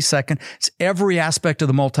 21st and 22nd. It's every aspect of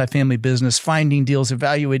the multifamily business, finding deals,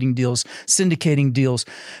 evaluating deals, syndicating deals,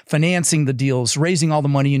 financing the deals, raising all the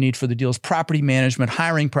money you need for the deals, property management,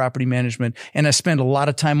 hiring property management. And I spend a lot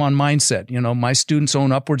of time on mindset. You know, my students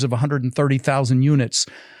own upwards of 130,000 units.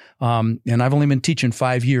 And I've only been teaching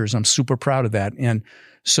 5 years. I'm super proud of that. And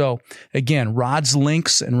so again, Rod's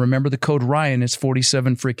links, and remember the code Ryan, it's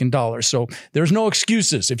 $47 freaking dollars. So there's no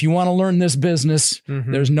excuses. If you want to learn this business,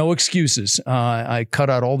 there's no excuses. I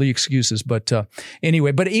cut out all the excuses, but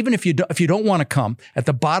anyway, but even if you don't want to come, at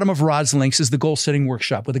the bottom of Rod's links is the goal setting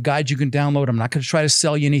workshop with a guide you can download. I'm not going to try to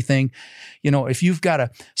sell you anything. You know, if you've got a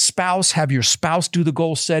spouse, have your spouse do the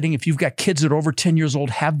goal setting. If you've got kids that are over 10 years old,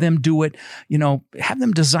 have them do it. You know, have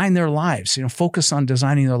them design their lives, you know, focus on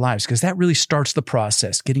designing their lives, because that really starts the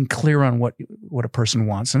process, getting clear on what a person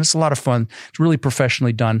wants. And it's a lot of fun. It's really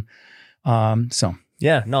professionally done.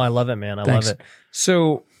 Yeah, no, I love it, man. I love it.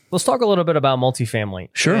 So let's talk a little bit about multifamily.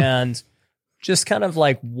 Sure. And just kind of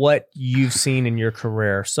like what you've seen in your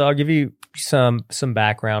career. So I'll give you some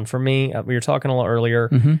background. For me, we were talking a little earlier,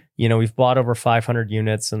 you know, we've bought over 500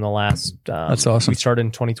 units in the last, that's awesome. We started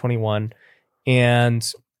in 2021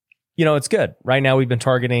 and, you know, it's good. Right now we've been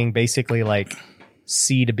targeting basically like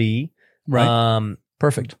C to B. Right.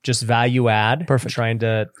 Perfect. Just value add. Perfect. Trying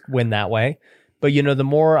to win that way. But, you know, the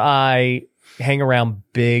more I hang around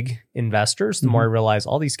big investors, the more I realize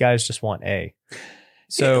all these guys just want A.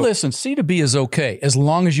 So hey, listen, C to B is okay as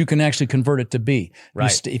long as you can actually convert it to B.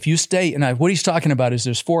 Right. If you stay, and what he's talking about is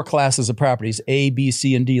there's 4 classes of properties, A, B,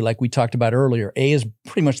 C, and D, like we talked about earlier. A is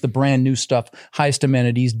pretty much the brand new stuff, highest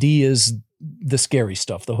amenities. D is the scary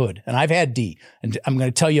stuff, the hood. And I've had D, and I'm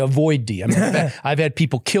going to tell you, avoid D. I mean, I've had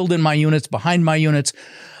people killed in my units, behind my units.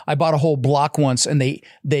 I bought a whole block once, and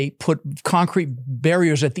they put concrete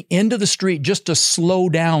barriers at the end of the street just to slow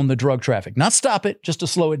down the drug traffic, not stop it, just to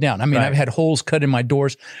slow it down. I mean, I've had holes cut in my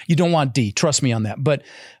doors. You don't want D, trust me on that. But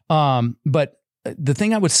the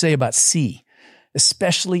thing I would say about C,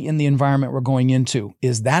 especially in the environment we're going into,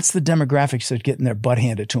 is that's the demographics that are getting their butt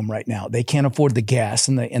handed to them right now. They can't afford the gas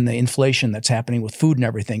and the inflation that's happening with food and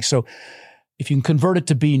everything. So if you can convert it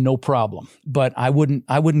to B, no problem. But I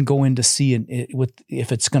wouldn't go into C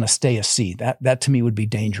if it's going to stay a C. That to me would be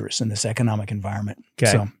dangerous in this economic environment.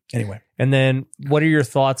 Okay. So anyway. And then what are your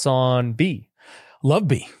thoughts on B? Love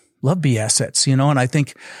B assets, you know, and I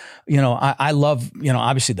think, you know, I love, you know,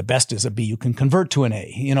 obviously the best is a B. You can convert to an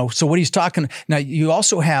A, you know. So what he's talking now, you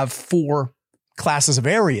also have 4 classes of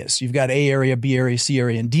areas. You've got A area, B area, C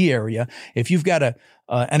area, and D area. If you've got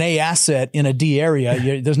an A asset in a D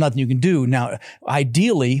area, there's nothing you can do. Now,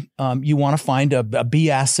 ideally, you want to find a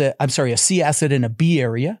C asset in a B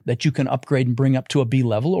area that you can upgrade and bring up to a B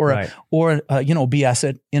level, or a B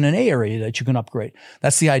asset in an A area that you can upgrade.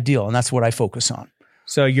 That's the ideal, and that's what I focus on.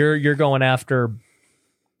 So you're going after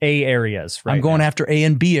A areas, right? I'm going after A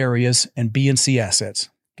and B areas and B and C assets.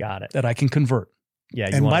 Got it. That I can convert. Yeah.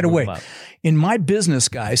 And by the way, in my business,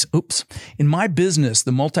 guys, in my business,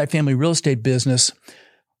 the multifamily real estate business,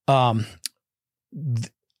 the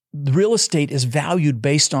real estate is valued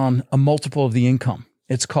based on a multiple of the income.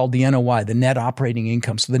 It's called the NOI, the net operating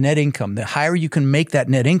income. So the net income, the higher you can make that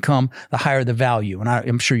net income, the higher the value. And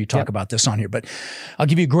I'm sure you talk about this on here, but I'll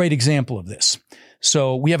give you a great example of this.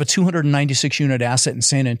 So we have a 296 unit asset in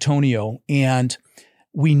San Antonio, and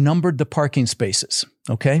we numbered the parking spaces.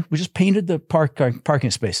 Okay. We just painted the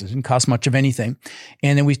parking spaces. It didn't cost much of anything.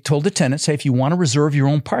 And then we told the tenants, hey, if you want to reserve your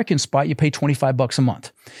own parking spot, you pay $25 a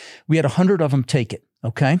month. We had 100 of them take it.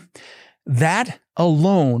 Okay. That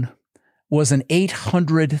alone was an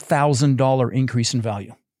 $800,000 increase in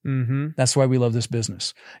value. That's why we love this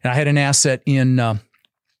business. And I had an asset in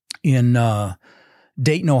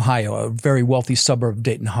Dayton, Ohio, a very wealthy suburb of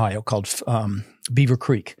Dayton, Ohio called Beaver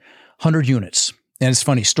Creek, 100 units. And it's a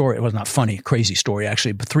funny story. It was not funny, crazy story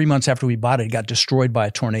actually. But 3 months after we bought it, it got destroyed by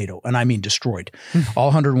a tornado. And I mean destroyed. All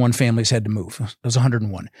 101 families had to move. It was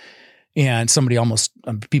 101. And somebody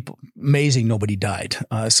amazing, nobody died.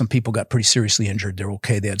 Some people got pretty seriously injured. They're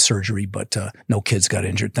okay. They had surgery, but no kids got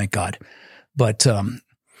injured, thank God. But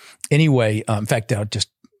anyway, in fact, I'll just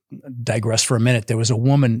digress for a minute. There was a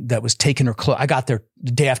woman that was taking her clothes. I got there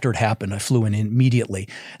the day after it happened. I flew in immediately.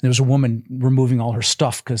 There was a woman removing all her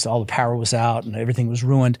stuff because all the power was out and everything was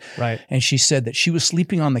ruined. Right. And she said that she was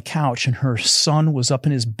sleeping on the couch and her son was up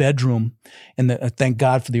in his bedroom. And thank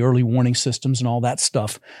God for the early warning systems and all that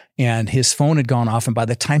stuff. And his phone had gone off. And by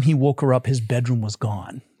the time he woke her up, his bedroom was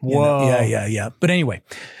gone. Whoa. Yeah. But anyway,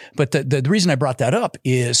 the reason I brought that up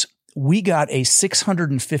is we got a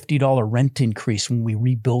 $650 rent increase when we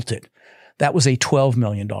rebuilt it. That was a $12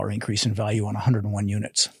 million increase in value on 101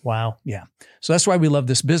 units. Wow. Yeah. So that's why we love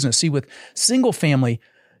this business. See, with single family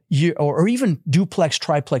or even duplex,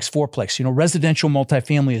 triplex, fourplex, residential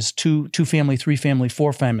multifamily is two family, 3 family,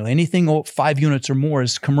 4 family. Anything 5 units or more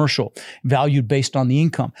is commercial, valued based on the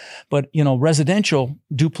income. But, residential,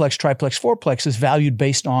 duplex, triplex, fourplex is valued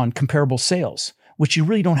based on comparable sales, which you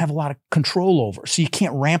really don't have a lot of control over. So you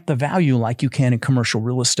can't ramp the value like you can in commercial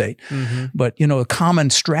real estate. Mm-hmm. But, a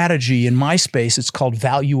common strategy in my space, it's called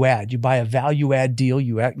value add. You buy a value add deal,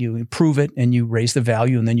 you improve it and you raise the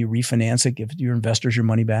value and then you refinance it, give your investors your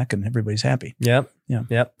money back and everybody's happy. Yep. Yeah.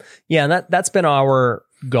 And that's been our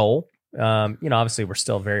goal. Obviously we're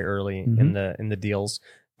still very early in the deals,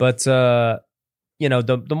 but, the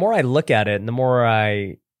more I look at it and the more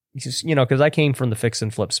I just, cause I came from the fix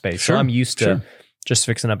and flip space. Sure, so I'm used to just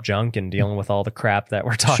fixing up junk and dealing with all the crap that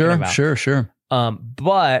we're talking about. Sure.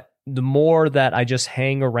 But the more that I just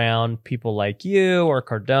hang around people like you or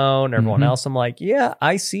Cardone, everyone else, I'm like, yeah,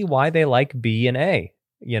 I see why they like B and A.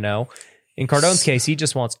 In Cardone's case, he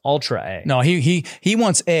just wants ultra A. No, he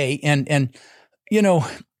wants A, and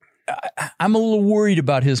I'm a little worried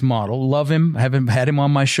about his model. Love him. I haven't had him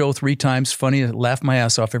on my show 3 times. Funny, I laugh my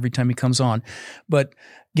ass off every time he comes on. But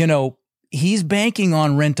he's banking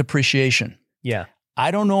on rent appreciation. Yeah.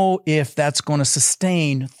 I don't know if that's going to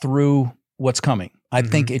sustain through what's coming. I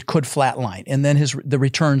think it could flatline, and then the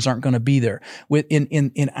returns aren't going to be there.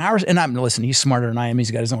 In ours, and listen, he's smarter than I am.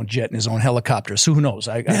 He's got his own jet and his own helicopter. So who knows?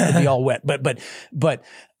 I could be all wet, but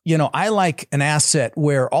I like an asset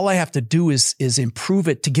where all I have to do is improve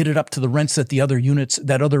it to get it up to the rents that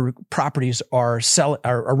that other properties are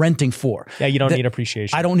renting for. Yeah, you don't need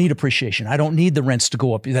appreciation. I don't need appreciation. I don't need the rents to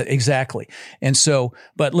go up. Exactly. And so,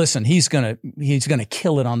 but listen, he's gonna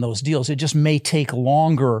kill it on those deals. It just may take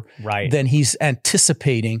longer than he's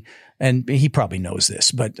anticipating. And he probably knows this,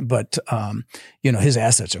 but his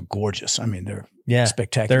assets are gorgeous. I mean, they're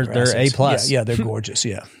spectacular. They're A+. Yeah, they're gorgeous.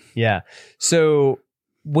 Yeah. Yeah. So,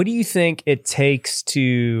 what do you think it takes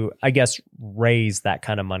to, I guess, raise that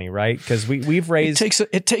kind of money, right? Because we've raised...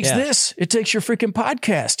 It takes this. It takes your freaking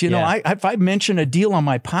podcast. If I mention a deal on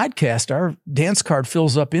my podcast, our dance card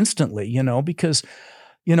fills up instantly, because...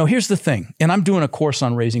 here's the thing, and I'm doing a course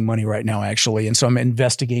on raising money right now, actually. And so I'm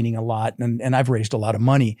investigating a lot and I've raised a lot of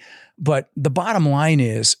money. But the bottom line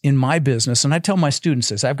is in my business, and I tell my students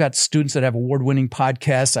this, I've got students that have award-winning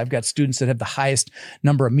podcasts. I've got students that have the highest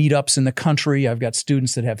number of meetups in the country. I've got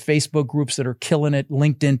students that have Facebook groups that are killing it,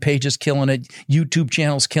 LinkedIn pages killing it, YouTube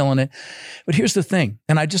channels killing it. But here's the thing,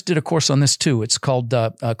 and I just did a course on this too. It's called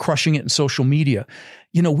Crushing It in Social Media.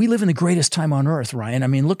 We live in the greatest time on earth, Ryan. I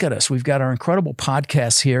mean, look at us. We've got our incredible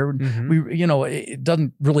podcasts here. It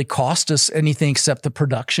doesn't really cost us anything except the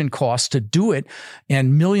production costs to do it,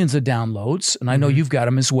 and millions of downloads. And I know you've got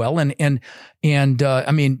them as well. And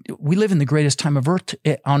I mean, we live in the greatest time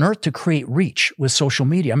on earth to create reach with social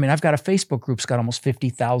media. I mean, I've got a Facebook group. It's got almost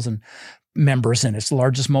 50,000 members in it. It's the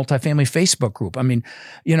largest multifamily Facebook group. I mean,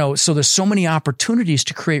 so there's so many opportunities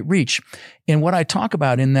to create reach. And what I talk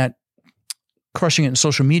about in that Crushing It in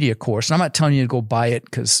Social Media course, and I'm not telling you to go buy it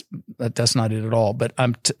because that's not it at all, but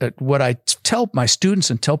what I tell my students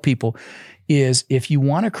and tell people is if you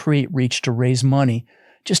want to create reach to raise money,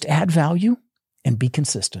 just add value and be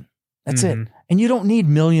consistent. That's it. And you don't need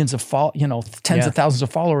millions of tens of thousands of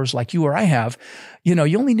followers like you or I have. You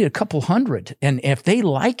only need a couple hundred. And if they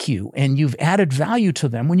like you and you've added value to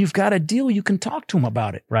them, when you've got a deal, you can talk to them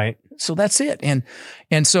about it. Right. So that's it.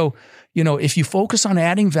 And so, if you focus on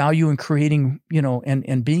adding value and creating,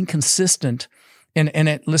 and being consistent,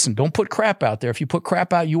 listen, don't put crap out there. If you put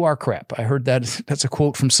crap out, you are crap. I heard that's a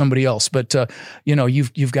quote from somebody else, but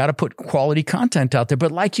you've got to put quality content out there.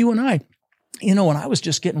 But like you and I, when I was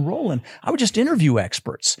just getting rolling, I would just interview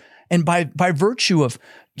experts. And by virtue of,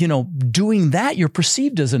 doing that, you're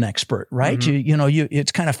perceived as an expert, right? Mm-hmm.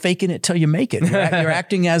 It's kind of faking it till you make it. You're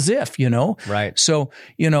acting as if, Right. So,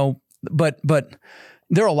 but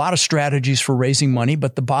there are a lot of strategies for raising money,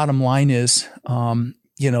 but the bottom line is,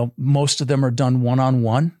 most of them are done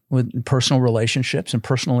one-on-one with personal relationships and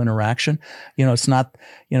personal interaction. It's not,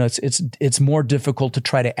 it's more difficult to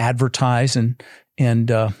try to advertise and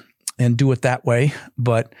do it that way.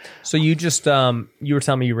 But so you just you were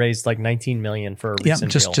telling me you raised like 19 million for a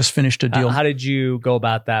recent deal. just finished a deal. How did you go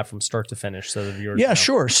about that from start to finish so the viewers know?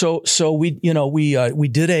 Sure. So we did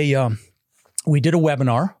a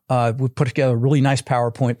webinar. We put together a really nice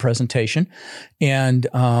PowerPoint presentation, and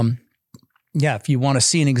if you want to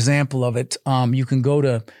see an example of it, you can go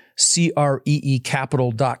to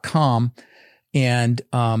creecapital.com. And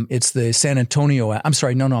it's the San Antonio.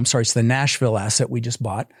 It's the Nashville asset we just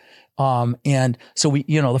bought. And so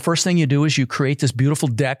the first thing you do is you create this beautiful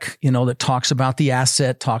deck, that talks about the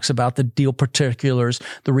asset, talks about the deal particulars,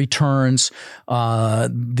 the returns,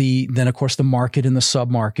 then of course the market and the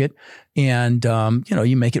sub-market. And,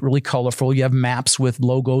 you make it really colorful. You have maps with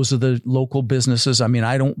logos of the local businesses. I mean,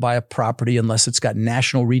 I don't buy a property unless it's got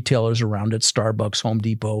national retailers around it, Starbucks, Home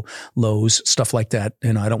Depot, Lowe's, stuff like that.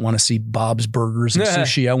 I don't want to see Bob's Burgers and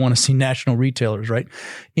sushi. I want to see national retailers, right?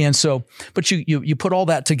 And so, but you put all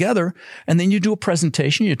that together, and then you do a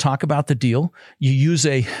presentation. You talk about the deal. You use for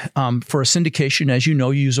a syndication, as you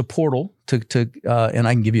know, you use a portal and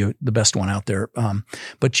I can give you the best one out there.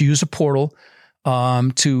 But you use a portal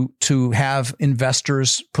to have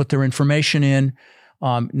investors put their information in.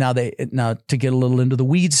 Now to get a little into the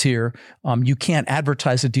weeds here, you can't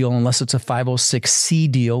advertise a deal unless it's a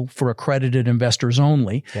 506C deal for accredited investors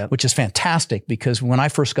only, which is fantastic because when I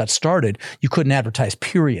first got started, you couldn't advertise,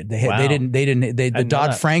 period. The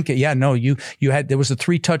Dodd-Frank, there was a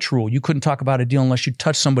 3-touch rule. You couldn't talk about a deal unless you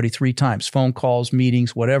touched somebody 3 times, phone calls,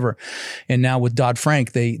 meetings, whatever. And now with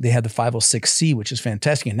Dodd-Frank, they had the 506C, which is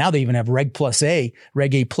fantastic. And now they even have Reg A+,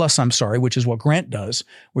 which is what Grant does,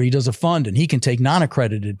 where he does a fund and he can take non-accredited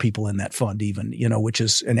people in that fund even, which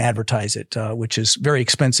is, and advertise it, which is very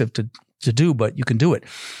expensive to do, but you can do it.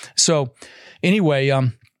 So anyway,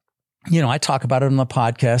 I talk about it on the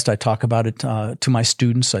podcast. I talk about it to my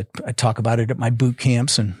students. I talk about it at my boot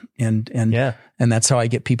camps and that's how I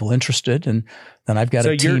get people interested. And then I've got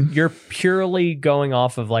a team. So you're purely going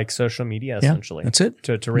off of like social media essentially. That's it.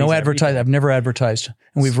 To raise no advertising. I've never advertised,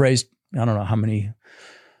 and we've raised, I don't know how many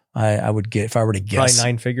I would get if I were to guess.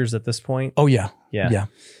 Probably 9 figures at this point. Oh yeah.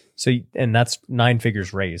 So, and that's 9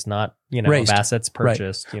 figures raised, not, raised. Of assets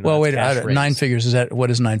purchased. Right. Well, wait, 9 figures is that,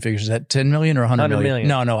 what is 9 figures? Is that 10 million or 100 million?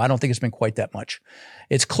 No, I don't think it's been quite that much.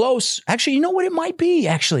 It's close. Actually, you know what? It might be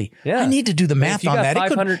actually. Yeah. I need to do the math on that.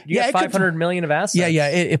 500 million of assets. Yeah.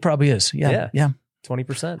 It probably is. Yeah.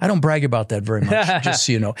 20%. I don't brag about that very much, just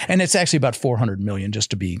so you know. And it's actually about 400 million,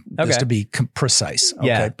 just to be precise. Okay.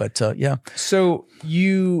 Yeah. But So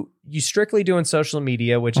you strictly doing social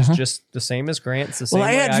media, which is just the same as Grant. It's the same. Well,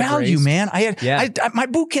 I add value, man. My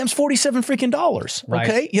boot camp's $47 freaking. Right.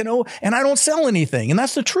 Okay. And I don't sell anything. And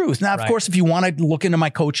that's the truth. Now, of course, if you want to look into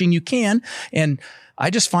my coaching, you can. And I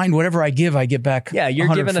just find whatever I give, I get back. Yeah, you're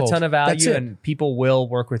giving a ton of value, and people will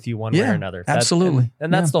work with you one way or another. Absolutely,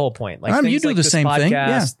 and that's the whole point. Like you do like the same thing.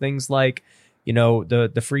 Yeah. Things like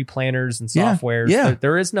the free planners and softwares. Yeah.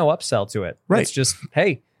 There is no upsell to it. Right. It's just,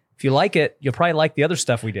 hey, if you like it, you'll probably like the other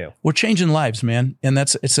stuff we do. We're changing lives, man. And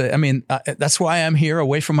that's why I'm here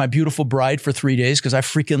away from my beautiful bride for 3 days, because I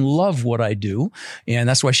freaking love what I do. And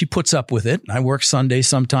that's why she puts up with it. I work Sundays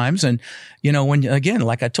sometimes. And, when, again,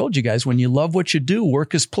 like I told you guys, when you love what you do,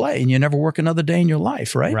 work is play, and you never work another day in your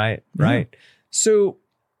life, right? Right. So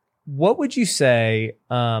what would you say,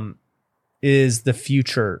 is the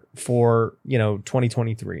future for,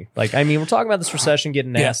 2023? Like, I mean, we're talking about this recession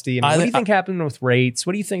getting nasty. I mean, what do you think happened with rates?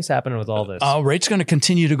 What do you think's happening with all this? Rates going to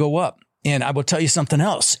continue to go up. And I will tell you something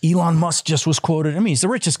else. Elon Musk just was quoted. I mean, he's the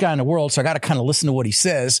richest guy in the world, so I got to kind of listen to what he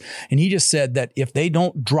says. And he just said that if they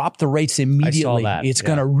don't drop the rates immediately, it's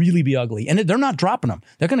going to really be ugly. And they're not dropping them.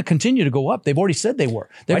 They're going to continue to go up. They've already said they were.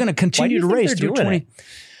 They're going to continue to raise through 20.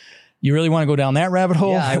 You really want to go down that rabbit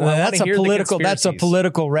hole? Yeah, that's a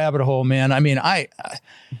political rabbit hole, man. I mean, I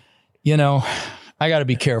got to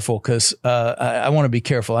be careful because I want to be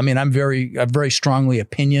careful. I mean, I'm very strongly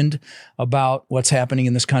opinioned about what's happening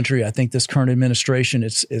in this country. I think this current administration,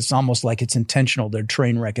 it's almost like it's intentional. They're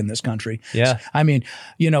train wrecking this country. Yeah. I mean,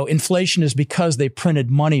 inflation is because they printed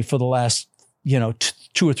money for the last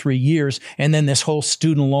 2 or 3 years. And then this whole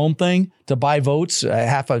student loan thing to buy votes,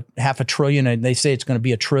 half a trillion. And they say it's going to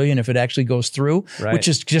be $1 trillion if it actually goes through, which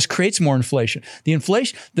just creates more inflation.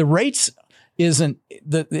 The rates isn't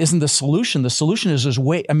the solution. The solution is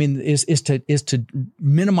to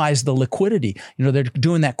minimize the liquidity. They're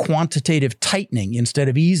doing that quantitative tightening instead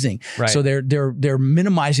of easing. Right. So they're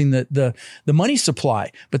minimizing the money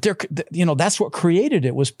supply. But that's what created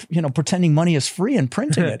it, was pretending money is free and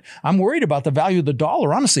printing it. I'm worried about the value of the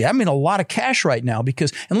dollar. Honestly, I'm in a lot of cash right now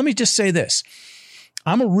and let me just say this.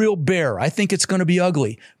 I'm a real bear. I think it's going to be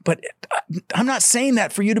ugly, but I'm not saying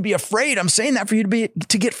that for you to be afraid. I'm saying that for you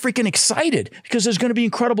to get freaking excited, because there's going to be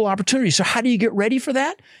incredible opportunities. So how do you get ready for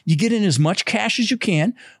that? You get in as much cash as you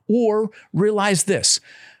can, or realize this.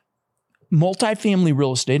 Multifamily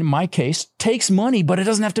real estate, in my case, takes money, but it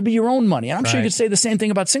doesn't have to be your own money. And I'm sure you could say the same thing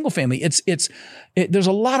about single family. There's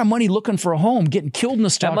a lot of money looking for a home, getting killed in the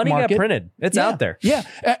stock market. That money got printed. It's out there. Yeah.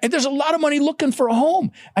 And there's a lot of money looking for a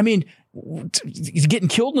home. I mean, getting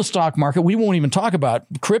killed in the stock market. We won't even talk about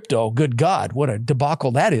crypto. Good God, what a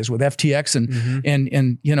debacle that is with FTX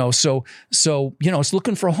so it's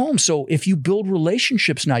looking for a home. So if you build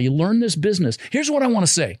relationships now, you learn this business. Here's what I want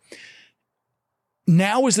to say.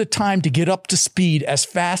 Now is the time to get up to speed as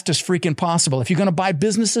fast as freaking possible. If you're going to buy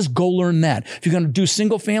businesses, go learn that. If you're going to do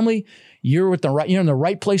single family, you're in the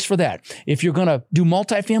right place for that. If you're going to do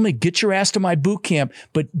multifamily, get your ass to my boot camp,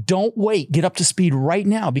 but don't wait. Get up to speed right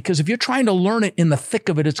now, because if you're trying to learn it in the thick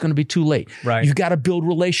of it, it's going to be too late. Right. You've got to build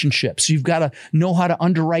relationships. You've got to know how to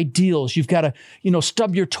underwrite deals. You've got to,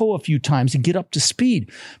 stub your toe a few times and get up to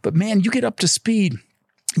speed. But man, you get up to speed,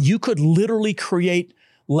 you could literally create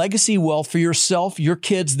legacy wealth for yourself, your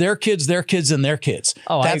kids, their kids, their kids, and their kids.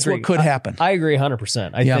 Oh, that's what could happen. I agree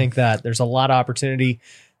 100%. I think that there's a lot of opportunity.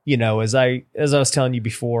 As I was telling you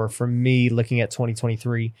before, for me, looking at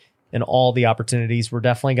 2023 and all the opportunities, we're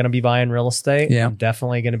definitely going to be buying real estate. Yeah. I'm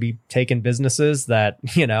definitely going to be taking businesses that,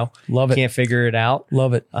 love it, can't figure it out.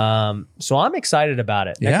 Love it. So I'm excited about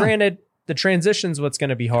it. Now, granted, the transition's what's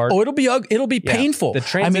going to be hard. Oh, it'll be painful. The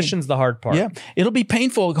transition's the hard part. Yeah, it'll be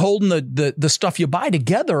painful holding the stuff you buy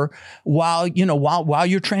together while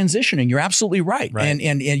you're transitioning. You're absolutely right.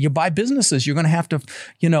 And you buy businesses, you're going to have to,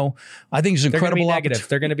 I think it's incredible.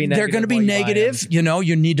 They're going to be negative. They're going to be negative.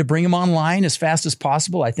 You need to bring them online as fast as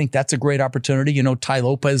possible. I think that's a great opportunity. Tai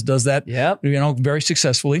Lopez does that. Yep. Very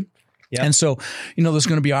successfully. Yep. And so there's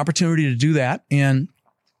going to be opportunity to do that.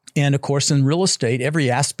 And of course, in real estate, every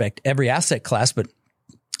asset class, but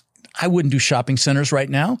I wouldn't do shopping centers right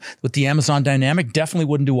now with the Amazon dynamic. Definitely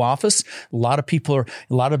wouldn't do office. A lot of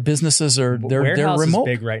businesses they're remote.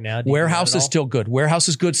 Is big right now. Warehouse is still good. Warehouse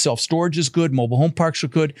is good. Self-storage is good. Mobile home parks are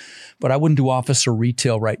good, but I wouldn't do office or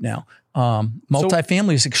retail right now.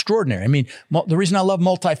 Multifamily is extraordinary. I mean, the reason I love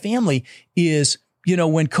multifamily is,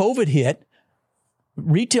 when COVID hit,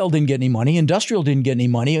 retail didn't get any money. Industrial didn't get any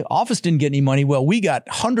money. Office didn't get any money. Well, we got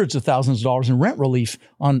hundreds of thousands of dollars in rent relief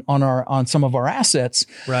on some of our assets.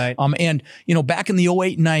 Right. And back in the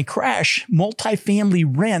 2008 and 2009 crash, multifamily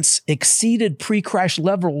rents exceeded pre-crash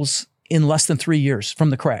levels in less than 3 years from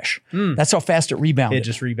the crash. That's how fast it rebounded. It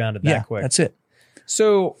just rebounded that quick. That's it.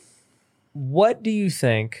 So, what do you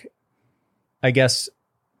think, I guess,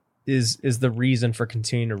 is the reason for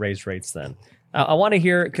continuing to raise rates then? I want to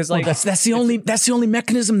hear, because that's the only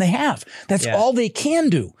mechanism they have. That's all they can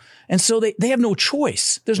do, and so they have no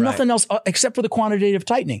choice. There's nothing else except for the quantitative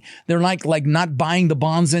tightening. They're like not buying the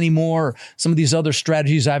bonds anymore. Or some of these other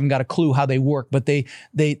strategies, I haven't got a clue how they work, but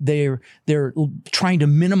they're trying to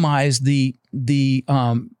minimize the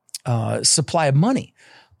supply of money.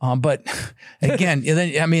 But again,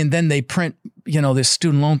 then they print this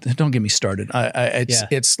student loan. Don't get me started.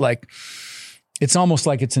 It's almost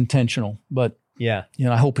like it's intentional, but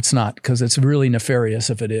I hope it's not, because it's really nefarious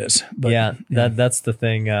if it is. But that's the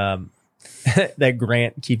thing that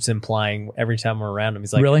Grant keeps implying every time we're around him.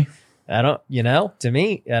 He's like, really? I don't, to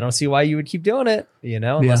me, I don't see why you would keep doing it,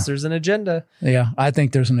 unless there's an agenda. Yeah, I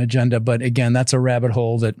think there's an agenda, but again, that's a rabbit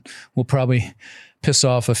hole that will probably piss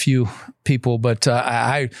off a few people. But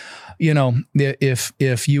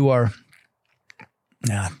if you are.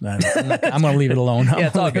 Nah, I'm going to leave it alone.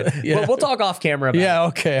 It's all good. We'll talk off camera about it. Yeah,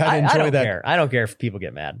 okay. I don't that. Care. I don't care if people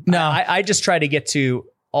get mad. No. I just try to get to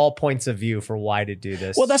all points of view for why to do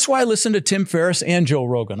this. Well, that's why I listen to Tim Ferriss and Joe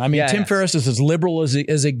Rogan. I mean, Tim Ferriss is as liberal as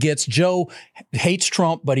it gets. Joe hates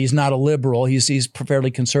Trump, but he's not a liberal. He's fairly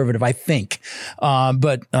conservative, I think.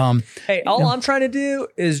 Hey, all I'm trying to do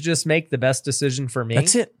is just make the best decision for me.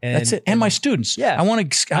 That's it. And my students. Yeah. I want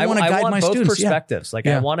to guide my students. Both perspectives.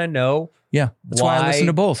 I want to know Yeah. That's why I listen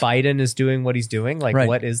to both. Biden is doing what he's doing. Like,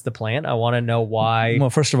 what is the plan? I want to know why. Well,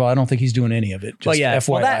 first of all, I don't think he's doing any of it. Just FYI.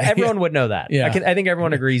 Well, everyone would know that. Yeah. I think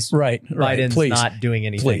everyone agrees. Biden's not doing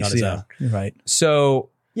anything on his own. Right. So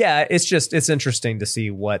yeah, it's interesting to see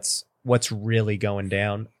what's really going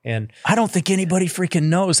down. And I don't think anybody freaking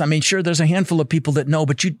knows. I mean, sure, there's a handful of people that know,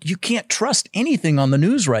 but you can't trust anything on the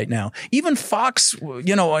news right now. Even Fox,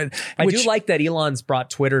 you know. I do like that Elon's brought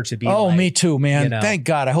Twitter to be. Oh, like, me too, man. You know. Thank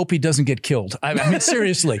God. I hope he doesn't get killed. I mean,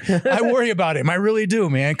 seriously, I worry about him. I really do,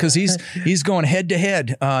 man, because he's going head to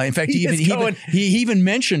head. In fact, he even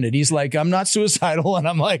mentioned it. He's like, I'm not suicidal, and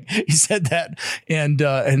I'm like, he said that, and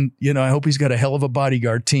you know, I hope he's got a hell of a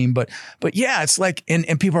bodyguard team. But yeah, it's like,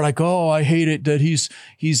 and people are like, oh, I hate it that he's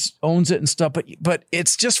owns it and stuff, but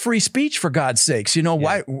it's just free speech, for God's sakes. You know,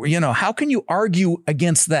 why, you know, how can you argue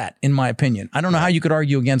against that? In my opinion, I don't know how you could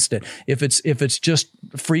argue against it if it's just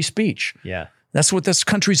free speech. Yeah. That's what this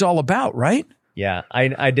country's all about, right? Yeah.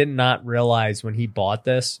 I did not realize when he bought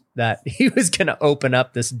this that he was going to open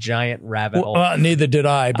up this giant rabbit hole. Neither did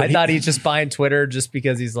I. But I thought he's just buying Twitter just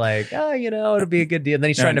because he's like, oh, you know, it'll be a good deal. And then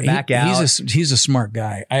he's trying to back out. He's a smart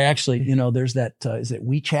guy. I actually, you know, there's that, is it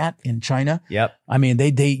WeChat in China? Yep. I mean,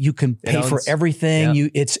 you can pay for everything.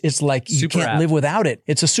 Yep. It's like you Super can't app. live without it.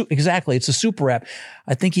 It's a super app.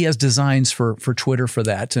 I think he has designs for Twitter for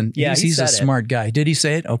that. And he's a smart guy. Did he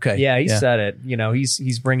say it? Okay. Yeah, he said it. You know,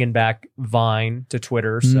 he's bringing back Vine to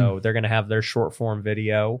Twitter. So they're going to have their short form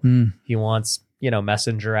video. He wants, you know,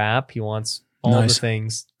 Messenger app. He wants all the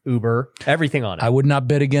things, Uber, everything on it. I would not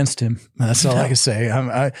bet against him. That's all I can say.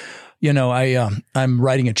 I'm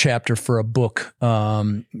writing a chapter for a book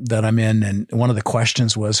that I'm in, and one of the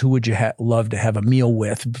questions was, who would you love to have a meal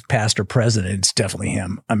with, past or president? It's definitely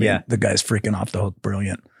him. I mean, the guy's freaking off the hook,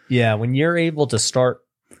 brilliant. Yeah, when you're able to start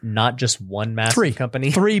not just one massive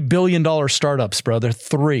company. $3 billion startups, brother.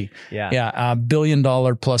 3. Yeah. Yeah. $1 billion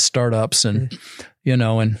plus startups. And, you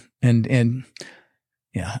know, and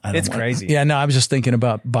yeah. It's crazy. Yeah. No, I was just thinking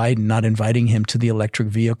about Biden not inviting him to the electric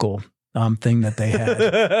vehicle thing that they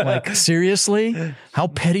had. Like, seriously? How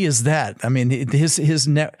petty is that? I mean, his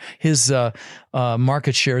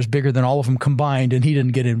market share is bigger than all of them combined, and he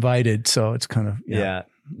didn't get invited. So it's kind of,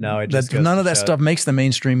 No, it just none of that stuff makes the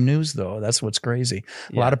mainstream news, though. That's what's crazy.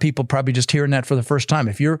 A lot of people probably just hearing that for the first time.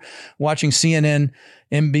 If you're watching CNN,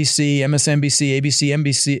 NBC, MSNBC, ABC,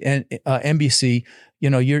 NBC, and NBC, you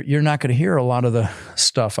know, you're not going to hear a lot of the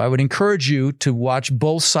stuff. I would encourage you to watch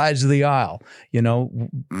both sides of the aisle. You know,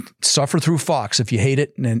 suffer through Fox if you hate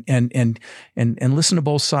it, and listen to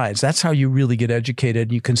both sides. That's how you really get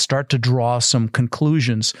educated. You can start to draw some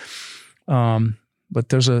conclusions. But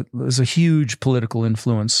there's a huge political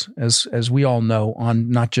influence, as we all know, on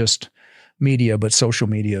not just media but social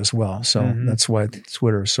media as well. So that's why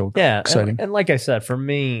Twitter is so exciting. And like I said, for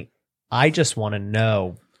me, I just want to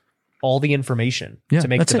know all the information to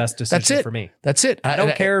make the best decision for me. That's it. I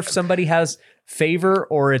don't care if somebody has favor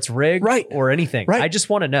or it's rigged or anything. I just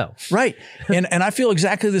want to know. Right. And I feel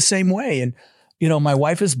exactly the same way. And, you know, my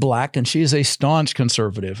wife is black and she is a staunch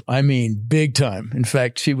conservative. I mean, big time. In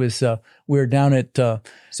fact, she was, we were down at, so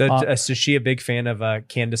is she a big fan of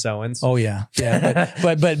Candace Owens? Oh yeah. Yeah.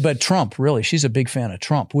 But Trump, really, she's a big fan of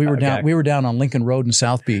Trump. We were down on Lincoln Road in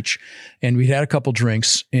South Beach, and we'd had a couple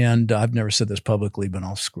drinks, and I've never said this publicly, but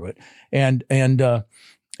I'll screw it. And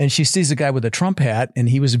she sees a guy with a Trump hat, and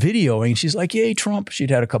he was videoing. She's like, yay, Trump. She'd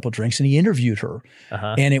had a couple of drinks, and he interviewed her.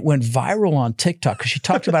 And it went viral on TikTok because she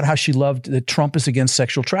talked about how she loved that Trump is against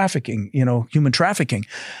sexual trafficking, you know, human trafficking.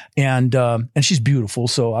 And she's beautiful.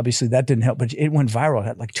 So obviously that didn't help, but it went viral. It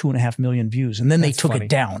had like 2.5 million views. And then they took it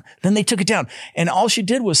down. And all she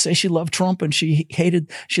did was say she loved Trump and she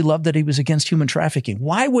loved that he was against human trafficking.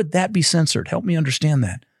 Why would that be censored? Help me understand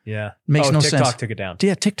that. Yeah. Makes no TikTok sense. TikTok took it down.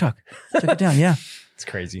 Yeah, TikTok took it down. Yeah. It's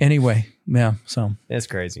crazy. Anyway, yeah. So it's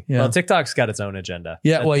crazy. Yeah. Well, TikTok's got its own agenda.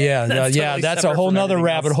 Yeah. Well, yeah. Totally that's a whole nother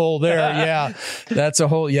rabbit hole there. Yeah. That's a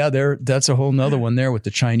whole nother one there with the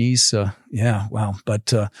Chinese. Yeah. Wow.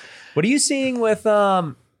 But what are you seeing with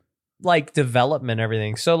like development and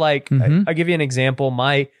everything? So like, I'll give you an example.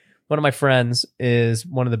 One of my friends is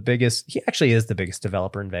one of the biggest. He actually is the biggest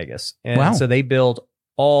developer in Vegas, and so they build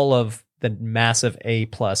all of the massive A+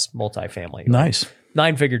 multifamily. Right? Nice.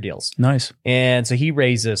 9-figure deals. Nice. And so he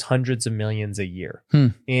raises hundreds of millions a year.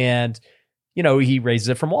 And, you know, he raises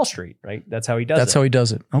it from Wall Street, right? That's how he does it. That's how he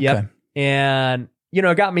does it. Okay. Yep. And, you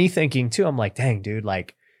know, it got me thinking too. I'm like, dang, dude,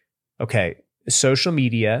 like, okay, social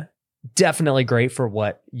media, definitely great for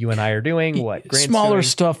what you and I are doing, what Grant's smaller doing.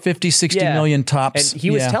 stuff, 50, 60 million tops. And he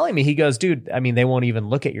was telling me, he goes, dude, I mean, they won't even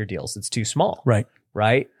look at your deals. It's too small. Right.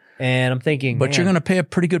 Right. And I'm thinking, but you're going to pay a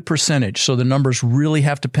pretty good percentage. So the numbers really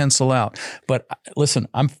have to pencil out. But listen,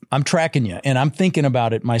 I'm tracking you, and I'm thinking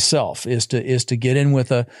about it myself is to get in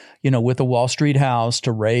with a Wall Street house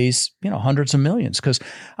to raise, hundreds of millions. Cause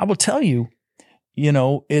I will tell you,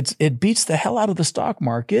 it beats the hell out of the stock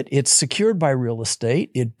market. It's secured by real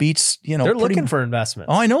estate. It beats, they're looking for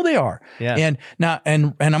investments. Oh, I know they are. Yeah. And now,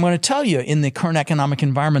 and I'm going to tell you, in the current economic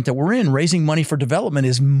environment that we're in, raising money for development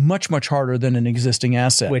is much, much harder than an existing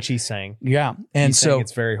asset. Which he's saying. Yeah. And he's saying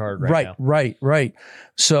it's very hard right now. Right.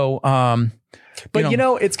 So, but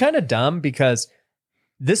it's kind of dumb because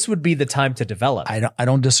this would be the time to develop. I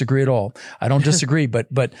don't disagree at all. I don't disagree, but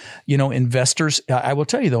investors, I will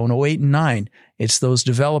tell you though, in 08 and 09, it's those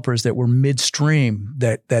developers that were midstream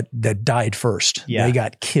that died first. Yeah. They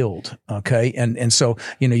got killed. Okay. And so,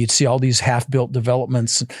 you'd see all these half-built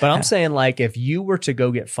developments. But I'm saying, like, if you were to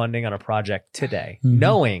go get funding on a project today,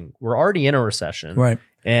 knowing we're already in a recession, right,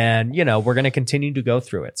 and we're going to continue to go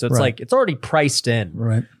through it. So it's like, it's already priced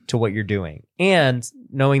in to what you're doing. And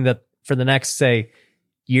knowing that for the next, say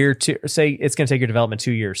it's going to take your development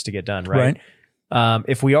 2 years to get done. Right.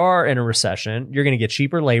 If we are in a recession, you're going to get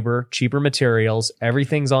cheaper labor, cheaper materials,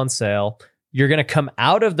 everything's on sale. You're going to come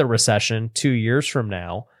out of the recession 2 years from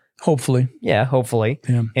now. Hopefully. Yeah, hopefully.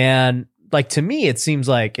 Yeah. And like, to me, it seems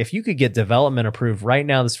like if you could get development approved right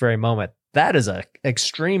now, this very moment, that is a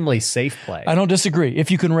extremely safe play. I don't disagree.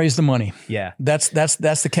 If you can raise the money. Yeah. That's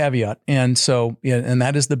the caveat. And so, and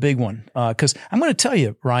that is the big one. Cause I'm going to tell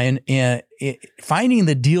you, Ryan, finding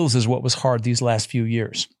the deals is what was hard these last few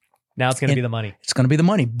years. Now it's going to be the money. It's going to be the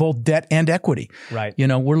money, both debt and equity. Right.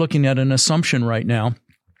 We're looking at an assumption right now,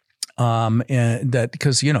 and that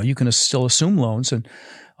because, you can still assume loans and,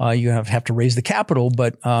 you have to raise the capital,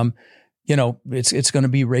 but, it's going to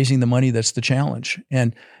be raising the money that's the challenge.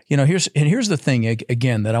 And here's the thing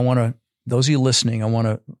again that those of you listening, I want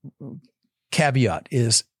to caveat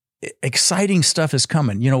is exciting stuff is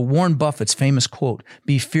coming. Warren Buffett's famous quote: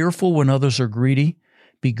 "Be fearful when others are greedy,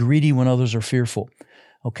 be greedy when others are fearful."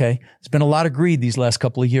 Okay. There's been a lot of greed these last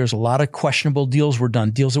couple of years. A lot of questionable deals were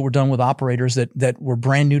done, deals that were done with operators that were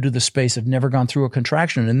brand new to the space, have never gone through a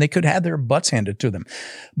contraction, and they could have their butts handed to them.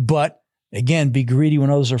 But again, be greedy when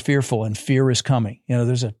others are fearful, and fear is coming.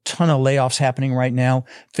 There's a ton of layoffs happening right now.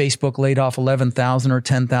 Facebook laid off 11,000 or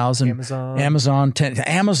 10,000. Amazon.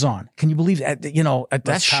 Can you believe that?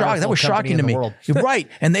 That's shocking. That was shocking to me. Right.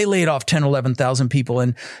 And they laid off 10, 11,000 people.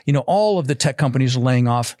 And, all of the tech companies are laying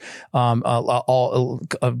off. All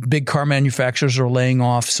big car manufacturers are laying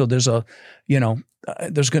off. So there's there are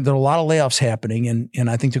a lot of layoffs happening, and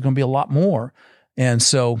I think there's going to be a lot more. And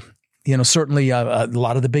so, certainly a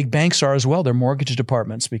lot of the big banks are as well. They're mortgage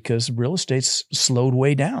departments because real estate's slowed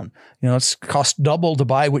way down. It's cost double to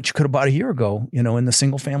buy what you could have bought a year ago, in the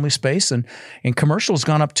single family space, and commercial has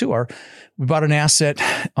gone up too. We bought an asset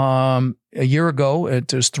a year ago.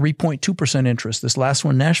 It was 3.2% interest. This last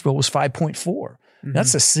one, Nashville, was 5.4%. Mm-hmm.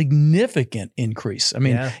 That's a significant increase. I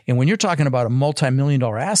mean, and when you're talking about a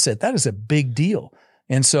multi-million-dollar asset, that is a big deal.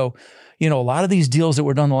 And so, a lot of these deals that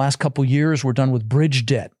were done the last couple of years were done with bridge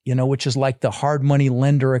debt, which is like the hard money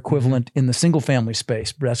lender equivalent in the single family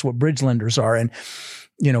space. That's what bridge lenders are. And,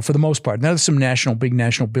 for the most part, now there's some big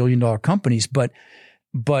national billion-dollar companies, but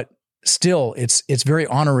still it's very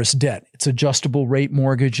onerous debt. It's adjustable rate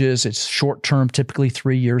mortgages. It's short-term, typically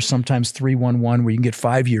 3 years, sometimes 3-1-1 where you can get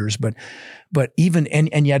 5 years. But even,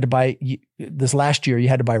 and you had to buy, this last year, you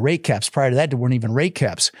had to buy rate caps. Prior to that, there weren't even rate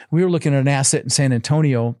caps. We were looking at an asset in San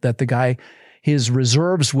Antonio that the guy, his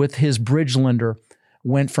reserves with his bridge lender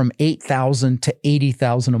went from $8,000 to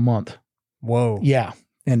 $80,000 a month. Whoa. Yeah.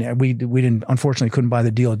 And we unfortunately couldn't buy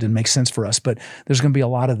the deal. It didn't make sense for us, but there's going to be a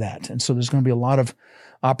lot of that. And so there's going to be a lot of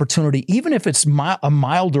opportunity. Even if it's a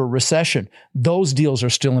milder recession, those deals are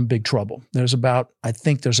still in big trouble. I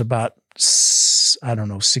think there's about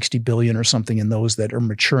 60 billion or something in those that are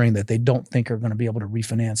maturing that they don't think are going to be able to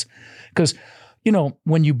refinance. Because,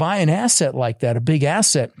 when you buy an asset like that, a big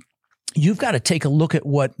asset, you've got to take a look at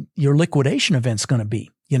what your liquidation event's going to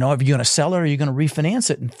be. Are you going to sell it or are you going to refinance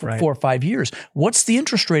it in 4 or 5 years? What's the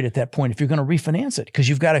interest rate at that point if you're going to refinance it? Because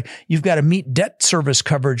you've got to meet debt service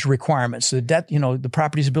coverage requirements. The debt, the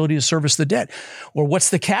property's ability to service the debt. Or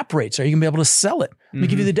what's the cap rates? Are you going to be able to sell it? Let me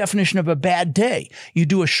give you the definition of a bad day. You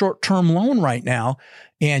do a short-term loan right now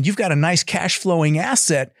and you've got a nice cash flowing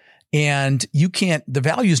asset and the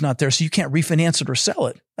value's not there, so you can't refinance it or sell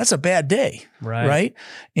it. That's a bad day, right?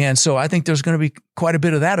 And so I think there's going to be quite a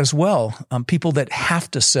bit of that as well. People that have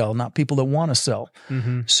to sell, not people that want to sell.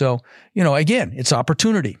 Mm-hmm. So, again, it's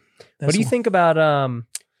opportunity. What do you think about,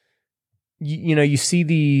 you see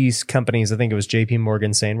these companies, I think it was JP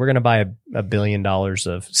Morgan saying, we're going to buy $1 billion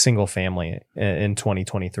of single family in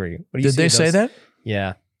 2023. Did they say that?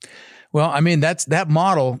 Yeah. Well, I mean, that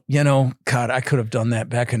model, God, I could have done that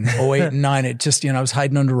back in 08 and 9. It just, I was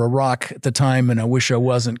hiding under a rock at the time, and I wish I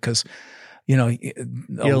wasn't, because,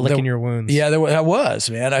 you're licking your wounds. Yeah, I was,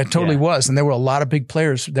 man. I totally was. And there were a lot of big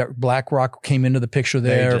players. That BlackRock came into the picture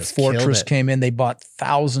there. Fortress came in. They bought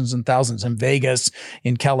thousands and thousands in Vegas,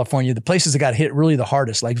 in California. The places that got hit really the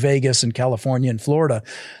hardest, like Vegas and California and Florida,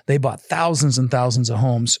 they bought thousands and thousands of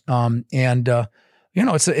homes.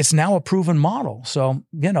 It's now a proven model. So,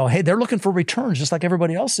 hey, they're looking for returns just like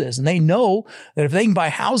everybody else is. And they know that if they can buy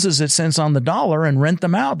houses at cents on the dollar and rent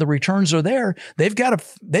them out, the returns are there. They've got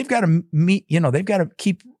to meet, they've got to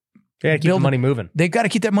keep the money moving. They've got to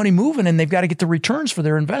keep that money moving, and they've got to get the returns for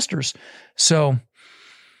their investors. So,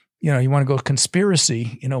 you want to go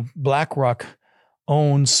conspiracy, BlackRock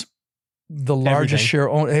owns the largest share.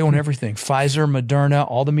 They own everything. Pfizer, Moderna,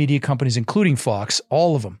 all the media companies, including Fox,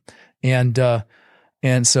 all of them.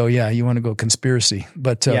 And so, you want to go conspiracy,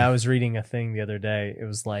 but I was reading a thing the other day. It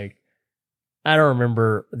was like, I don't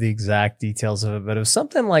remember the exact details of it, but it was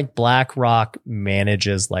something like BlackRock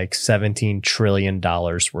manages like $17 trillion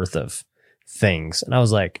worth of things. And I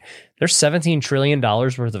was like, there's $17 trillion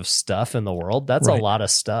worth of stuff in the world. That's a lot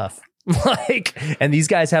of stuff. And these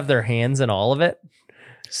guys have their hands in all of it.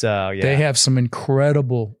 So they have some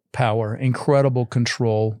incredible power, incredible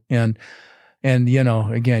control. And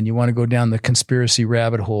again, you want to go down the conspiracy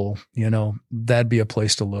rabbit hole, that'd be a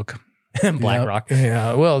place to look. BlackRock.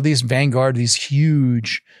 Yeah. Well, these Vanguard, these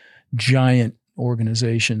huge, giant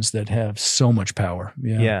organizations that have so much power.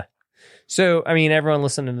 Yeah. So, I mean, everyone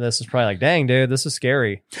listening to this is probably like, dang, dude, this is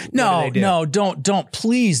scary. No, don't.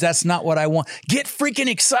 Please. That's not what I want. Get freaking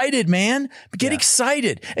excited, man. Get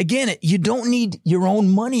excited. Again, you don't need your own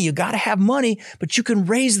money. You got to have money, but you can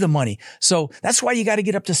raise the money. So that's why you got to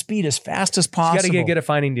get up to speed as fast as possible. You got to get good at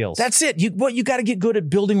finding deals. That's it. You got to get good at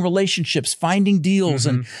building relationships, finding deals,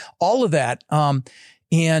 and all of that.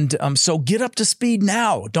 So get up to speed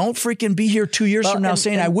now. Don't freaking be here 2 years from now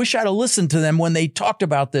saying, I wish I'd have listened to them when they talked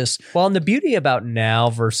about this. Well, and the beauty about now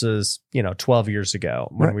versus, 12 years ago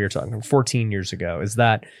when we were talking, 14 years ago, is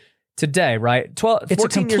that today, right? It's a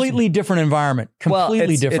completely different environment.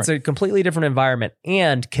 Completely different. It's a completely different environment,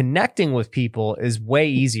 and connecting with people is way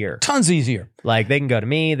easier. Tons easier. Like they can go to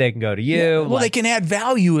me, they can go to you. Yeah. Well, they can add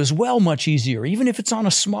value as well, much easier, even if it's on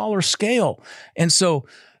a smaller scale. And so,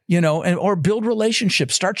 or build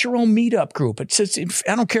relationships. Start your own meetup group. I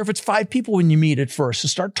don't care if it's 5 people when you meet at first. So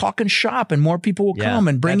start talking shop, and more people will come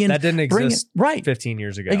and bring in. That didn't exist 15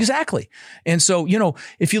 years ago. Exactly. And so,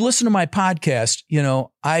 if you listen to my podcast,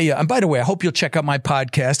 and by the way, I hope you'll check out my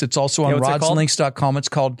podcast. It's also on rodslinks.com. It's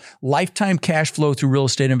called Lifetime Cash Flow Through Real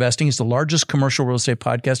Estate Investing. It's the largest commercial real estate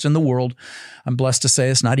podcast in the world. I'm blessed to say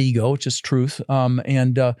it's not ego, it's just truth.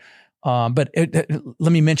 But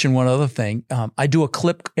let me mention one other thing. I do a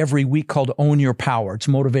clip every week called Own Your Power. It's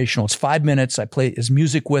motivational. It's 5 minutes. I play his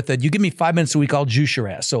music with it. You give me 5 minutes a week, I'll juice your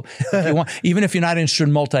ass. So if you want, even if you're not interested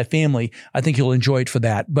in multifamily, I think you'll enjoy it for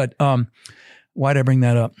that. But why did I bring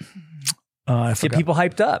that up? Get people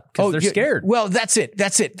hyped up because they're scared. Well, that's it.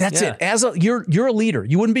 That's it. You're a leader.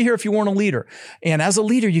 You wouldn't be here if you weren't a leader. And as a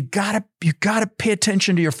leader, you gotta pay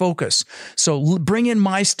attention to your focus. So bring in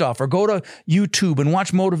my stuff, or go to YouTube and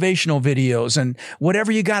watch motivational videos, and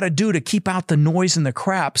whatever you got to do to keep out the noise and the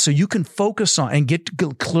crap, so you can focus on and get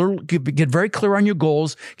very clear on your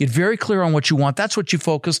goals, get very clear on what you want. That's what you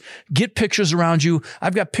focus. Get pictures around you.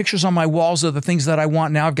 I've got pictures on my walls of the things that I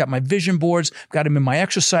want now. I've got my vision boards. I've got them in my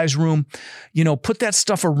exercise room. Put that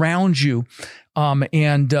stuff around you,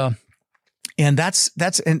 and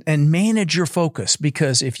manage your focus,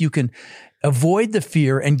 because if you can avoid the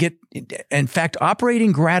fear and get, in fact, operate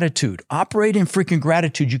in freaking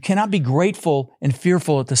gratitude. You cannot be grateful and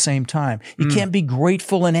fearful at the same time. You can't be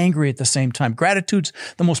grateful and angry at the same time. Gratitude's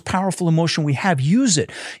the most powerful emotion we have. Use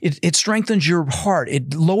it. It strengthens your heart.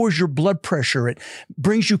 It lowers your blood pressure. It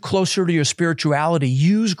brings you closer to your spirituality.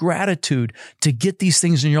 Use gratitude to get these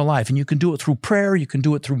things in your life. And you can do it through prayer. You can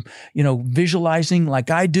do it through, visualizing like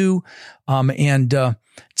I do.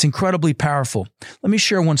 It's incredibly powerful. Let me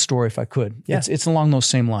share one story if I could. Yeah. It's along those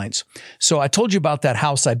same lines. So I told you about that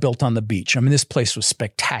house I built on the beach. I mean, this place was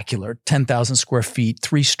spectacular. 10,000 square feet,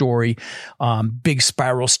 3-story, big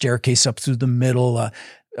spiral staircase up through the middle,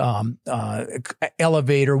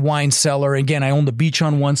 elevator, wine cellar. Again, I owned the beach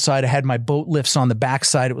on one side. I had my boat lifts on the back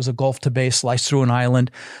side. It was a Gulf to Bay, sliced through an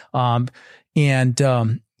island.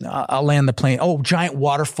 I'll land the plane. Oh, giant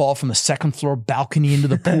waterfall from the second floor balcony into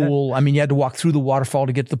the pool. I mean, you had to walk through the waterfall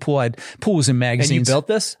to get to the pool. Pool was in magazines. And you built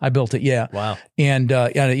this? I built it, yeah. Wow. And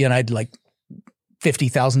I had like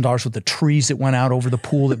 $50,000 worth of trees that went out over the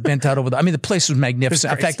pool that bent out over the place was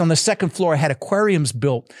magnificent. In fact, on the second floor, I had aquariums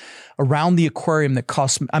built around the aquarium that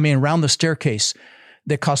around the staircase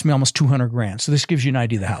that cost me almost $200,000. So this gives you an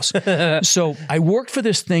idea of the house. So I worked for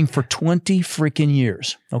this thing for 20 freaking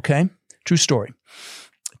years. Okay. True story.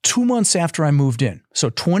 2 months after I moved in. So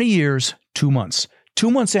 20 years, 2 months. 2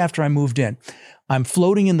 months after I moved in, I'm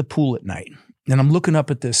floating in the pool at night and I'm looking up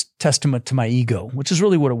at this testament to my ego, which is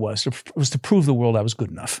really what it was. It was to prove the world I was good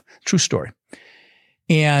enough. True story.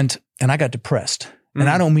 And I got depressed. And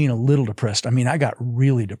I don't mean a little depressed. I mean, I got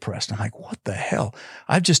really depressed. I'm like, what the hell?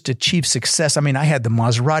 I've just achieved success. I mean, I had the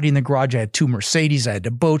Maserati in the garage. I had 2 Mercedes. I had the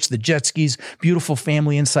boats, the jet skis, beautiful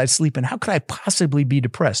family inside sleeping. How could I possibly be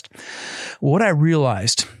depressed? Well, what I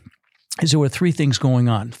realized is there were 3 things going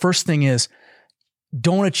on. First thing is,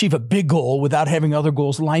 don't achieve a big goal without having other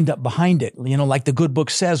goals lined up behind it. You know, like the good book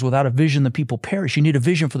says, without a vision, the people perish. You need a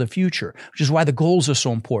vision for the future, which is why the goals are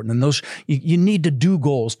so important. And those, you need to do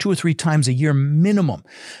goals 2 or 3 times a year minimum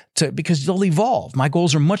because they'll evolve. My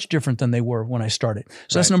goals are much different than they were when I started.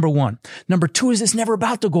 So that's number 1. Number 2 is it's never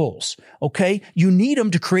about the goals. Okay. You need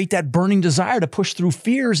them to create that burning desire to push through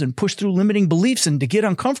fears and push through limiting beliefs and to get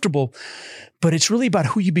uncomfortable. But it's really about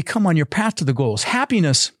who you become on your path to the goals.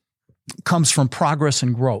 Happiness comes from progress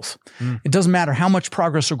and growth. It doesn't matter how much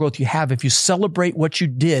progress or growth you have. If you celebrate what you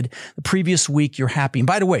did the previous week, you're happy. And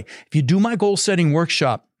by the way, if you do my goal setting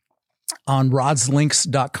workshop on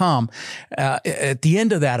rodslinks.com, at the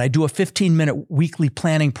end of that, I do a 15-minute weekly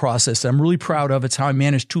planning process that I'm really proud of. It's how I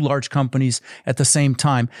manage 2 large companies at the same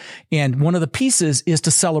time. And one of the pieces is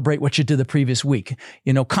to celebrate what you did the previous week,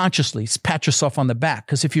 consciously pat yourself on the back.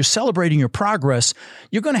 Because if you're celebrating your progress,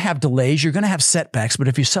 you're going to have delays, you're going to have setbacks. But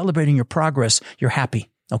if you're celebrating your progress, you're happy.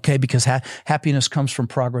 Okay, because happiness comes from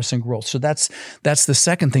progress and growth. So that's the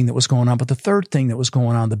second thing that was going on. But the third thing that was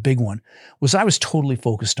going on, the big one, was I was totally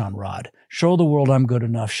focused on Rod. Show the world I'm good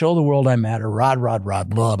enough. Show the world I matter. Rod,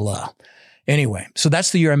 blah, blah. Anyway, so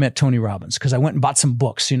that's the year I met Tony Robbins because I went and bought some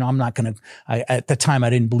books. I'm not going to, at the time I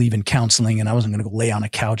didn't believe in counseling and I wasn't going to go lay on a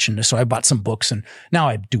couch. And so I bought some books and now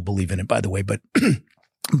I do believe in it, by the way. But,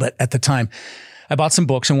 but at the time I bought some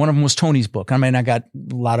books and one of them was Tony's book. I mean, I got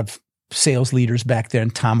a lot of sales leaders back there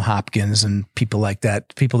and Tom Hopkins and people like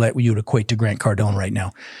that, people that you would equate to Grant Cardone right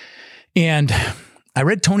now. And I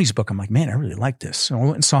read Tony's book. I'm like, man, I really like this. So I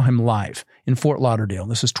went and saw him live in Fort Lauderdale.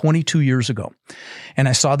 This is 22 years ago. And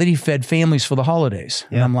I saw that he fed families for the holidays.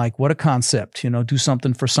 Yeah. And I'm like, what a concept, do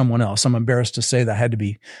something for someone else. I'm embarrassed to say that I had to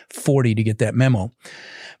be 40 to get that memo.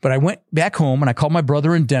 But I went back home and I called my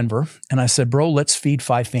brother in Denver and I said, bro, let's feed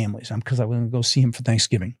 5 families. Because I was going to go see him for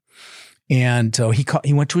Thanksgiving. And so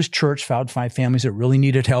he went to his church, found 5 families that really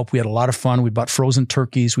needed help. We had a lot of fun. We bought frozen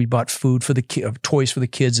turkeys. We bought food for the toys for the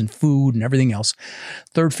kids and food and everything else.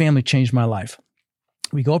 3rd family changed my life.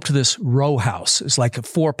 We go up to this row house. It's like a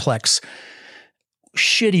 4-plex,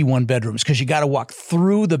 shitty 1-bedrooms because you got to walk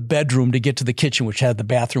through the bedroom to get to the kitchen, which had the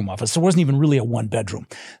bathroom office. So it wasn't even really a 1-bedroom.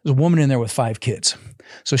 There's a woman in there with 5 kids.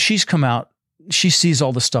 So she's come out. She sees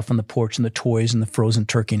all the stuff on the porch and the toys and the frozen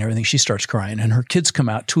turkey and everything. She starts crying and her kids come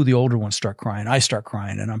out. 2 of the older ones start crying. I start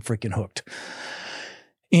crying and I'm freaking hooked.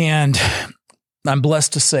 And I'm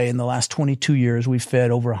blessed to say in the last 22 years, we've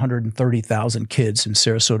fed over 130,000 kids in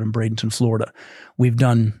Sarasota and Bradenton, Florida. We've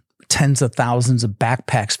done tens of thousands of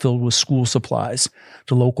backpacks filled with school supplies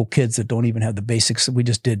to local kids that don't even have the basics. We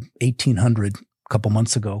just did 1,800 couple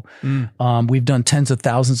months ago. We've done tens of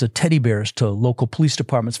thousands of teddy bears to local police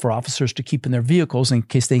departments for officers to keep in their vehicles in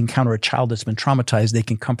case they encounter a child that's been traumatized, they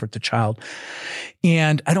can comfort the child.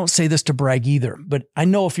 And I don't say this to brag either, but I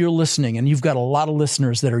know if you're listening and you've got a lot of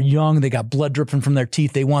listeners that are young, they got blood dripping from their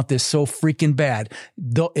teeth, they want this so freaking bad.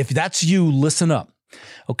 If that's you, listen up.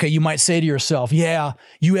 Okay, you might say to yourself, yeah,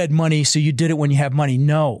 you had money, so you did it when you have money.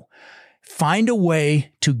 No, find a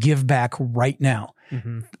way to give back right now.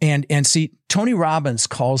 Mm-hmm. And see, Tony Robbins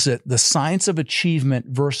calls it the science of achievement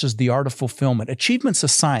versus the art of fulfillment. Achievement's a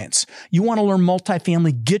science. You want to learn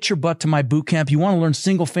multifamily, get your butt to my boot camp. You want to learn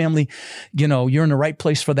single family, you're in the right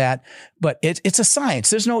place for that. But it's a science.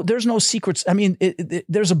 There's no secrets. I mean,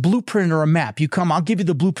 there's a blueprint or a map. You come, I'll give you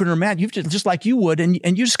the blueprint or map. Just like you would, and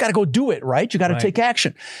you just got to go do it, right? You got to take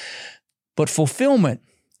action. But fulfillment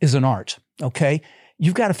is an art. Okay.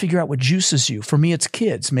 you've got to figure out what juices you. For me, it's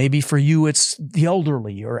kids. Maybe for you, it's the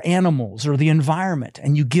elderly or animals or the environment.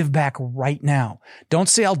 And you give back right now. Don't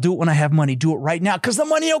say, I'll do it when I have money. Do it right now because the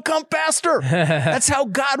money will come faster. That's how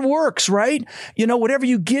God works, right? Whatever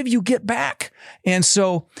you give, you get back. And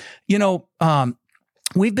so,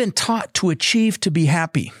 we've been taught to achieve to be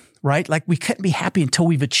happy, right? Like we can't be happy until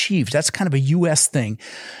we've achieved. That's kind of a U.S. thing.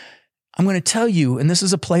 I'm going to tell you, and this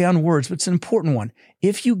is a play on words, but it's an important one.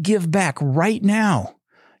 If you give back right now,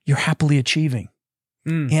 you're happily achieving.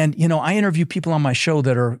 And, I interview people on my show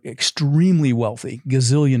that are extremely wealthy,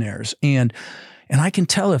 gazillionaires. And I can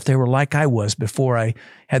tell if they were like I was before I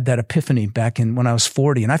had that epiphany back when I was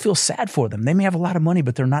 40. And I feel sad for them. They may have a lot of money,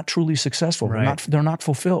 but they're not truly successful. Right. They're not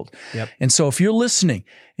fulfilled. Yep. And so if you're listening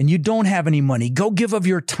and you don't have any money, go give of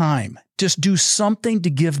your time. Just do something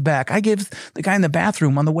to give back. I gave the guy in the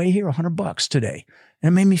bathroom on the way here $100 today. And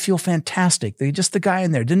it made me feel fantastic. Just the guy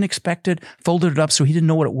in there didn't expect it, folded it up so he didn't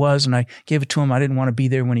know what it was. And I gave it to him. I didn't want to be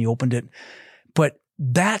there when he opened it. But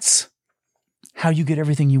that's how you get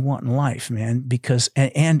everything you want in life, man, because,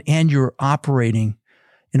 and you're operating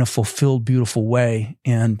in a fulfilled, beautiful way.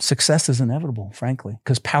 And success is inevitable, frankly,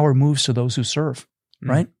 because power moves to those who serve,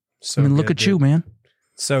 right? So look at you, man.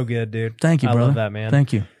 So good, dude. Thank you, brother. I love that, man.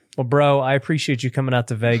 Thank you. Well, bro, I appreciate you coming out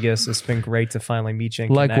to Vegas. It's been great to finally meet you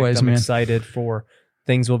and connect. Likewise, I'm man. Excited for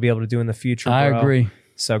things we'll be able to do in the future, bro. I agree.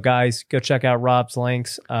 So, guys, go check out Rob's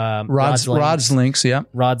links. Rod's links, yeah.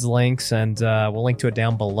 Rod's links, and we'll link to it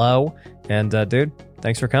down below. And, dude,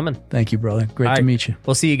 thanks for coming. Thank you, brother. Great to meet you.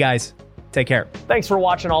 We'll see you guys. Take care. Thanks for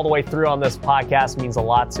watching all the way through on this podcast. It means a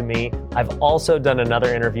lot to me. I've also done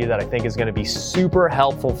another interview that I think is going to be super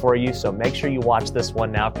helpful for you. So make sure you watch this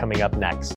one now coming up next.